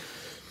while.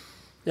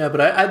 Yeah,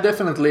 but I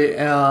definitely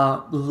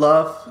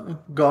love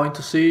going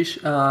to Siege.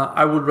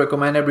 I would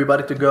recommend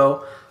everybody to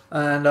go.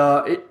 And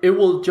it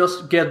will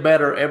just get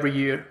better every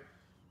year.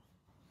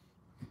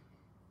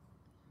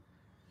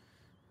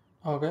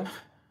 Okay.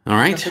 All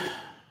right.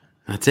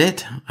 That's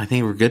it. I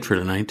think we're good for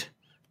tonight.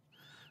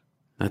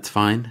 That's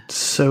fine.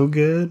 So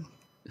good.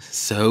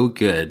 So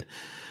good.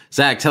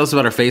 Zach, tell us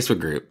about our Facebook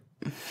group.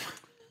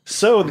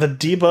 So the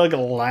Debug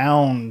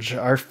Lounge,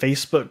 our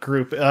Facebook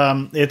group,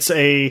 it's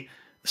a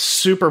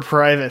super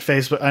private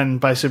Facebook, and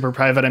by super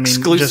private, I mean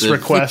exclusive. Just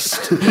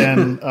request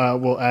and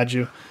we'll add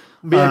you.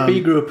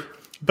 VIP group.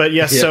 But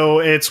yes, so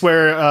it's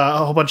where a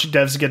whole bunch of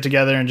devs get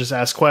together and just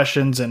ask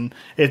questions, and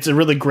it's a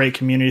really great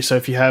community. So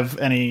if you have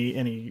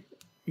any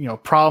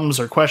problems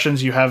or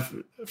questions you have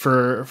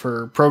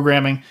for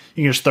programming,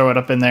 you can just throw it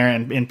up in there,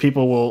 and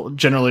people will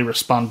generally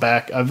respond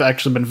back. I've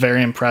actually been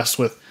very impressed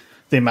with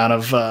the amount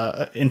of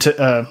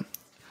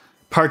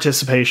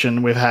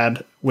participation we've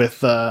had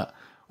with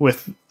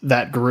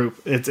that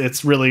group.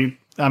 It's really,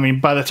 I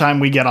mean, by the time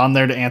we get on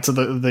there to answer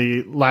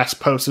the last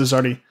post, there's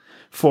already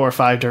 4 or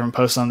 5 different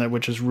posts on there,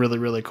 which is really,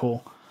 really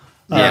cool.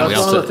 Yeah, that's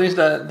one of the things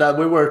that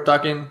we were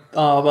talking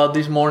about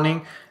this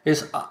morning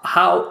is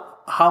how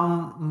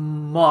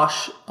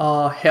much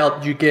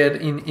help you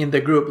get in the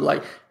group.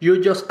 Like,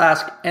 you just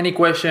ask any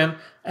question,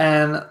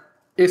 and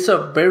it's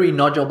a very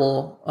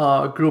knowledgeable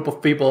group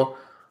of people.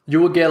 You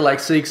will get like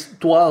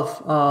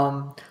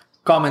 6-12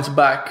 comments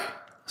back.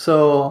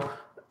 So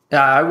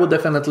yeah, I would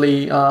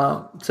definitely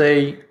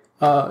say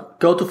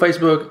go to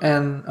Facebook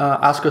and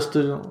ask us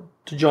to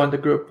join the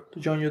group, to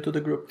join you to the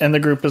group. And the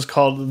group is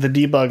called the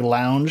Debug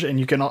Lounge, and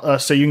you can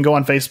so you can go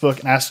on Facebook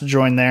and ask to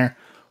join there,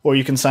 or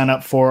you can sign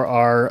up for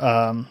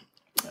our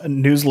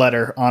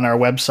newsletter on our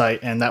website,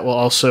 and that will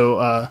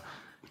also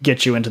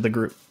get you into the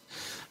group.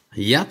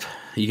 Yep,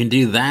 you can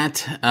do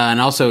that, and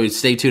also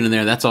stay tuned in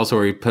there. That's also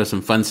where we post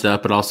some fun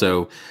stuff, but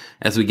also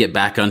as we get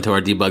back onto our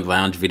Debug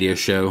Lounge video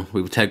show,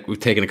 we've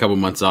taken a couple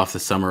months off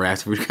this summer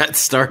after we got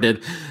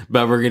started,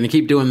 but we're going to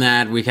keep doing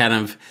that. We kind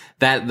of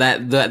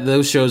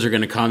those shows are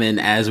going to come in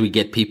as we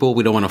get people.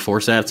 We don't want to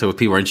force that. So if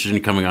people are interested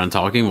in coming on and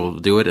talking, we'll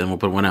do it and we'll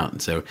put one out.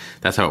 And so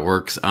that's how it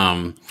works.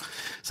 So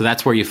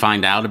that's where you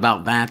find out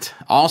about that.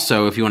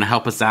 Also, if you want to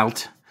help us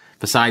out,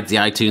 besides the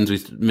iTunes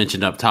we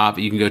mentioned up top,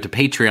 you can go to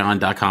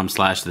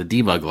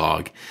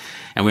patreon.com/thedebuglog.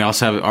 And we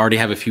also already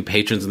have a few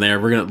patrons in there.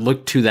 We're going to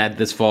look to that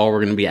this fall.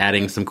 We're going to be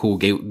adding some cool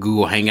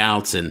Google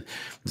Hangouts, and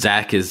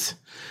Zach is,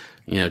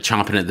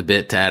 chomping at the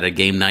bit to add a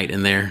game night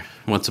in there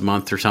once a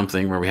month or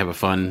something where we have a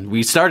fun.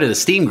 We started a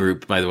Steam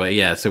group, by the way.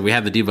 Yeah. So we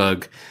have the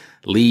Debug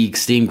League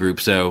Steam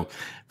group. So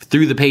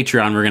through the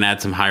Patreon, we're going to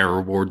add some higher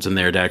rewards in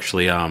there to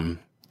actually,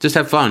 just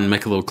have fun,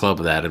 make a little club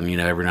of that. And,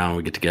 every now and then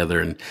we get together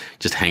and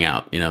just hang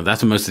out.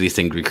 That's what most of these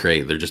things we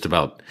create. They're just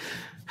about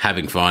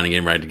having fun and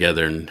getting right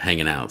together and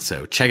hanging out.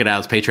 So check it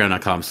out. It's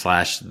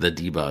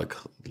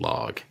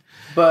patreon.com/thedebuglog.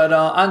 But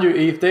Andrew,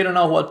 if they don't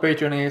know what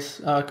Patreon is,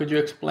 could you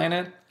explain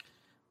it?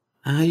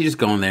 You just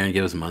go in there and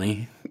give us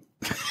money.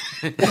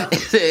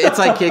 it's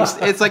like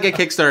a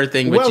Kickstarter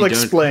thing. But well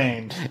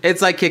explained.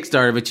 It's like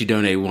Kickstarter, but you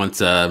donate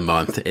once a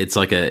month. It's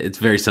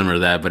very similar to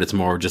that, but it's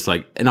more just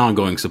like an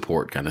ongoing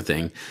support kind of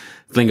thing.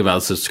 Think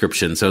about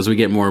subscription. So as we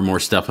get more and more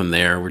stuff in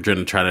there, we're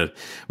going to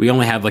we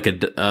only have like a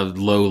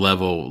low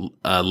level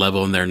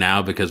in there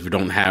now because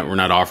we're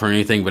not offering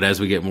anything. But as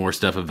we get more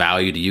stuff of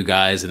value to you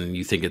guys and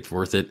you think it's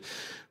worth it,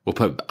 we'll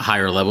put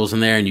higher levels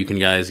in there and you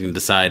guys can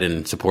decide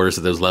and support us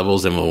at those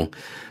levels and we'll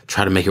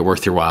try to make it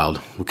worth your while.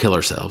 We'll kill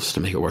ourselves to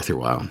make it worth your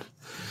while.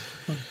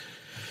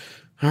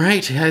 All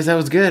right, guys, that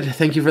was good.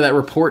 Thank you for that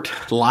report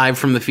live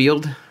from the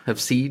field of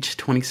Siege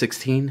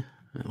 2016,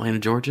 Atlanta,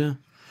 Georgia.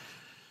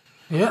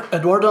 Yeah,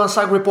 Eduardo and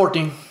Zach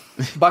reporting.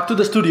 Back to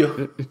the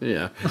studio.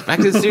 Yeah, back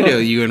to the studio.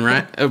 You and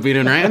Ryan,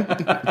 Obito and Ryan,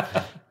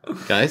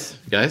 guys.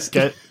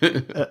 Get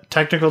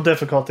technical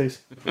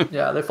difficulties.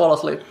 Yeah, they fall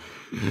asleep.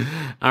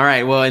 All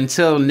right. Well,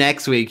 until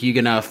next week, you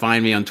can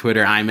find me on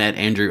Twitter. I'm at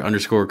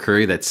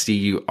Andrew_Curry. That's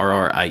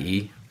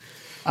CURRIE.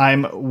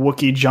 I'm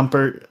Wookie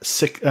Jumper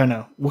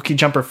Wookie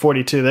Jumper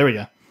 42. There we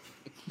go.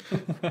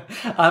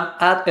 I'm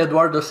at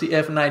Eduardo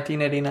CF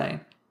 1989.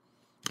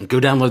 Go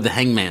download the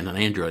Hangman on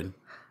Android.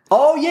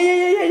 Oh,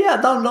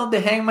 yeah. Download the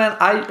Hangman.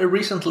 I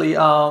recently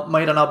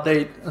made an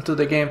update to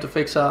the game to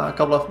fix a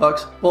couple of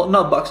bugs. Well,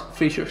 not bugs,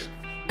 features.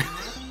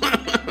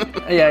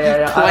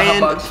 Yeah.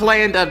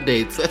 Planned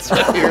updates. That's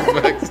what your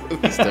bugs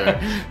are.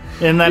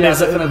 And that is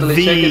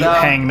definitely the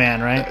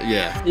Hangman, right?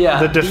 Yeah.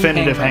 The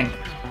definitive Hangman.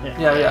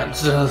 Yeah.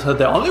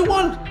 The only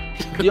one.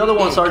 The other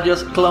ones are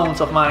just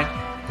clones of mine.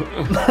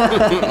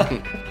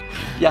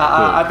 Yeah,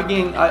 cool.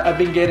 I've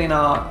been getting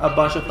a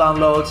bunch of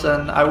downloads,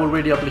 and I would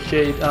really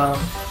appreciate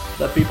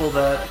the people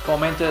that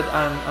commented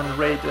and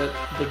rated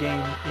the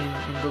game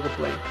in Google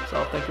Play.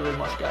 So thank you very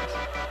much, guys.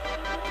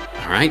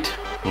 All right.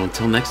 Well,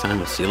 until next time,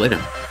 we'll see you later.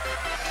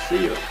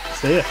 See you.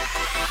 See ya.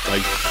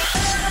 Bye.